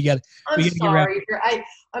 Yeah, we got. I'm sorry.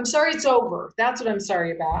 I'm sorry it's over. That's what I'm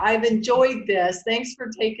sorry about. I've enjoyed this. Thanks for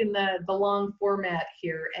taking the long format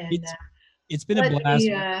here. And it's been a blast.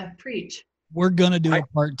 Preach. We're gonna do a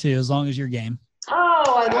part 2 as long as you're game.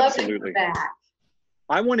 Oh, I'd love to do that.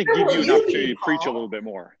 I want to give you an opportunity to preach a little bit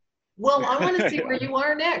more. Well, I want to see where you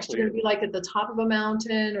are next. You're going to be like at the top of a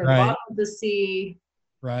mountain or bottom of the sea.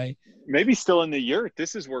 Right. Maybe still in the yurt.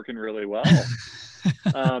 This is working really well.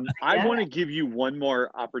 I want to give you one more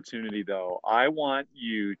opportunity, though. I want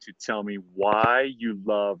you to tell me why you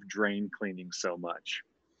love drain cleaning so much.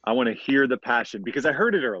 I want to hear the passion, because I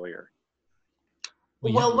heard it earlier.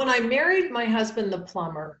 Well, when I married my husband, the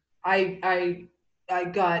plumber, I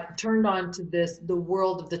got turned on to the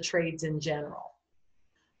world of the trades in general.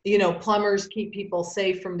 Plumbers keep people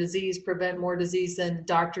safe from disease, prevent more disease than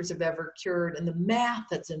doctors have ever cured, and the math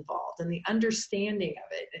that's involved and the understanding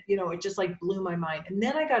of it, it just like blew my mind. And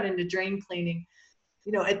then I got into drain cleaning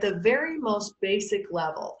You know, at the very most basic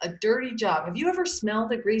level, a dirty job. Have you ever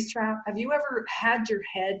smelled a grease trap? Have you ever had your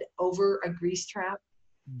head over a grease trap?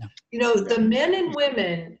 No. You know, the men and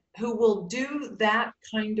women who will do that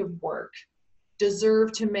kind of work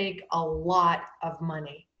deserve to make a lot of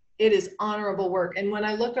money. It is honorable work. And when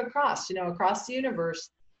I look across, you know, across the universe,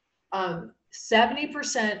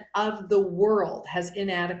 70% of the world has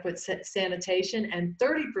inadequate sanitation, and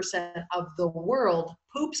 30% of the world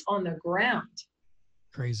poops on the ground.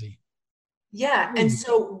 Crazy. Yeah. And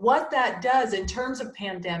so what that does in terms of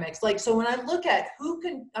pandemics, like, so when I look at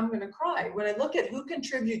I'm going to cry, when I look at who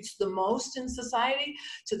contributes the most in society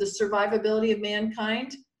to the survivability of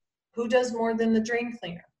mankind, who does more than the drain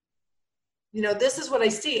cleaner? You know, this is what I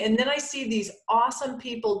see. And then I see these awesome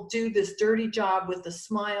people do this dirty job with a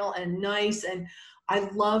smile and nice, and I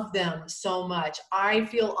love them so much. I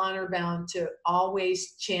feel honor bound to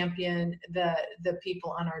always champion the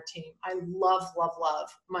people on our team. I love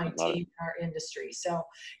my team, our industry. So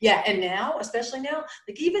yeah, and now, especially now,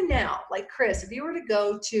 like even now, like Chris, if you were to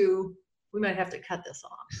go to, we might have to cut this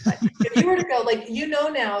off, but if you were to go, like, you know,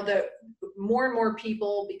 now that more and more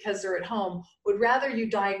people, because they're at home, would rather you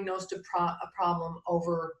diagnosed a problem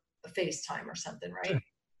over a FaceTime or something, right? Sure.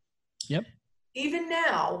 Yep. Even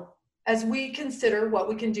now, as we consider what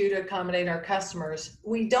we can do to accommodate our customers,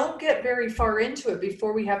 we don't get very far into it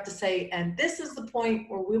before we have to say, and this is the point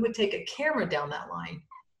where we would take a camera down that line,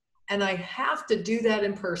 and I have to do that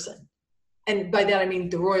in person. And by that, I mean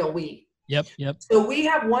the royal we. Yep. So we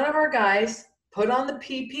have one of our guys put on the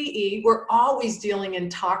PPE. We're always dealing in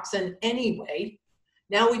toxin anyway.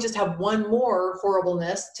 Now we just have one more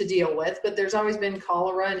horribleness to deal with, but there's always been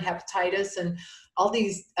cholera and hepatitis and all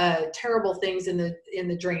these terrible things in the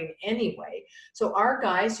drain anyway. So our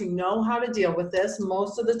guys who know how to deal with this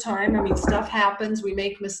most of the time, I mean, stuff happens, we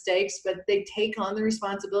make mistakes, but they take on the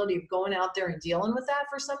responsibility of going out there and dealing with that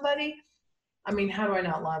for somebody. I mean, how do I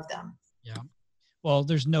not love them? Yeah. Well,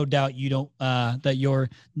 there's no doubt you don't, that you're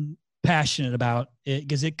passionate about it,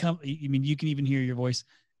 because I mean, you can even hear your voice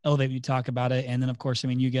elevate when you talk about it. And then of course, I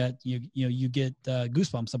mean, you get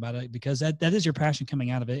goosebumps about it, because that is your passion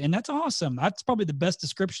coming out of it. And that's awesome. That's probably the best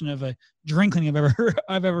description of a drain cleaning I've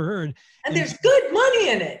ever heard. And there's good money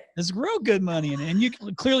in it. There's real good money in it. And you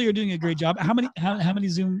clearly are doing a great job. How many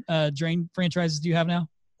Zoom drain franchises do you have now?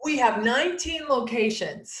 We have 19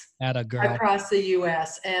 locations across the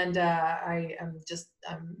U.S. and I'm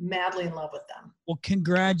madly in love with them. Well,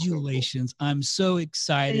 congratulations. I'm so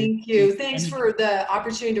excited. Thank you. Thanks for the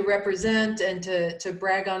opportunity to represent and to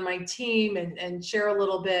brag on my team and share a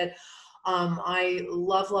little bit. I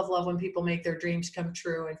love when people make their dreams come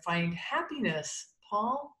true and find happiness.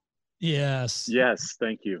 Paul? Yes,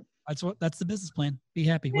 thank you. That's the business plan. Be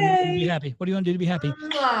happy. What do you want to be happy? What do you want to do to be happy?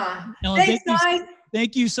 Ellen, thanks, guys.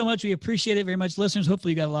 Thank you so much. We appreciate it very much. Listeners,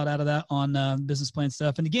 hopefully you got a lot out of that on business plan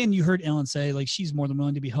stuff. And again, you heard Ellen say, like, she's more than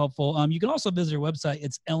willing to be helpful. You can also visit her website.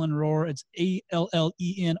 It's Ellen Rohr. It's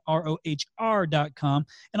ALLENROHR.com.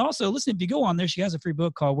 And also, listen, if you go on there, she has a free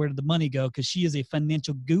book called Where Did the Money Go? Because she is a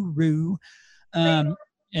financial guru. And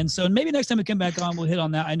so maybe next time we come back on, we'll hit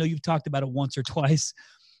on that. I know you've talked about it once or twice.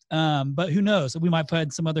 But who knows? We might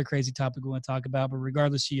find some other crazy topic we want to talk about. But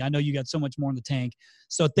regardless, I know you got so much more in the tank.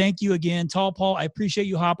 So thank you again, Tall Paul. I appreciate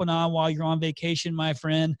you hopping on while you're on vacation, my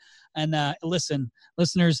friend. And listen,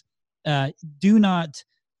 listeners, do not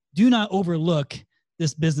overlook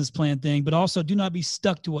this business plan thing, but also do not be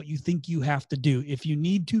stuck to what you think you have to do. If you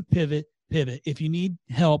need to pivot. If you need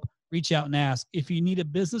help, reach out and ask. If you need a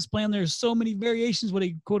business plan, there's so many variations what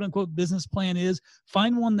a quote unquote business plan is.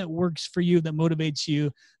 Find one that works for you, that motivates you,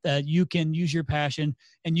 that you can use your passion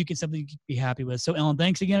and you can something you can be happy with. So Ellen,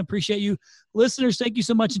 thanks again. Appreciate you. Listeners, thank you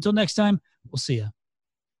so much. Until next time, we'll see you.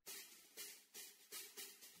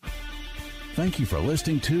 Thank you for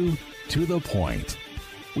listening to The Point.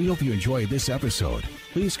 We hope you enjoyed this episode.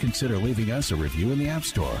 Please consider leaving us a review in the App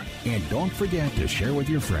Store. And don't forget to share with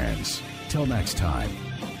your friends. Till next time,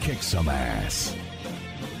 kick some ass.